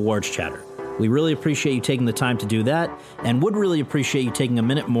in to Awards Chatter. We really appreciate you taking the time to do that, and would really appreciate you taking a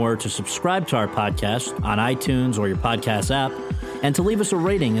minute more to subscribe to our podcast on iTunes or your podcast app, and to leave us a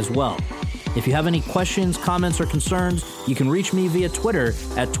rating as well. If you have any questions, comments, or concerns, you can reach me via Twitter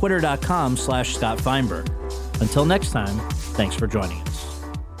at twitter.com/Scott Feinberg. Until next time, thanks for joining us.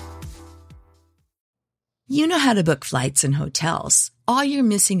 You know how to book flights and hotels. All you're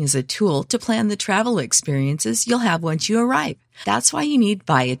missing is a tool to plan the travel experiences you'll have once you arrive. That's why you need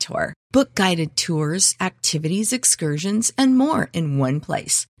Viator. Book guided tours, activities, excursions, and more in one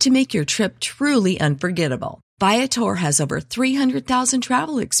place to make your trip truly unforgettable. Viator has over 300,000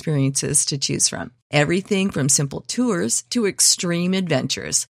 travel experiences to choose from. Everything from simple tours to extreme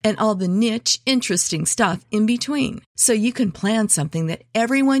adventures and all the niche, interesting stuff in between. So you can plan something that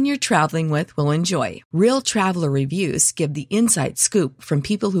everyone you're traveling with will enjoy. Real traveler reviews give the inside scoop from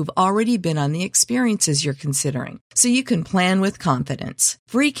people who've already been on the experiences you're considering. So you can plan with confidence.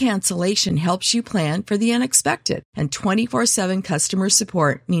 Free cancellation helps you plan for the unexpected. And 24/7 customer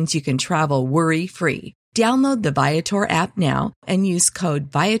support means you can travel worry-free. Download the Viator app now and use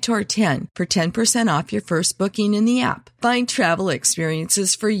code Viator10 for 10% off your first booking in the app. Find travel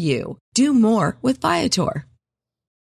experiences for you. Do more with Viator.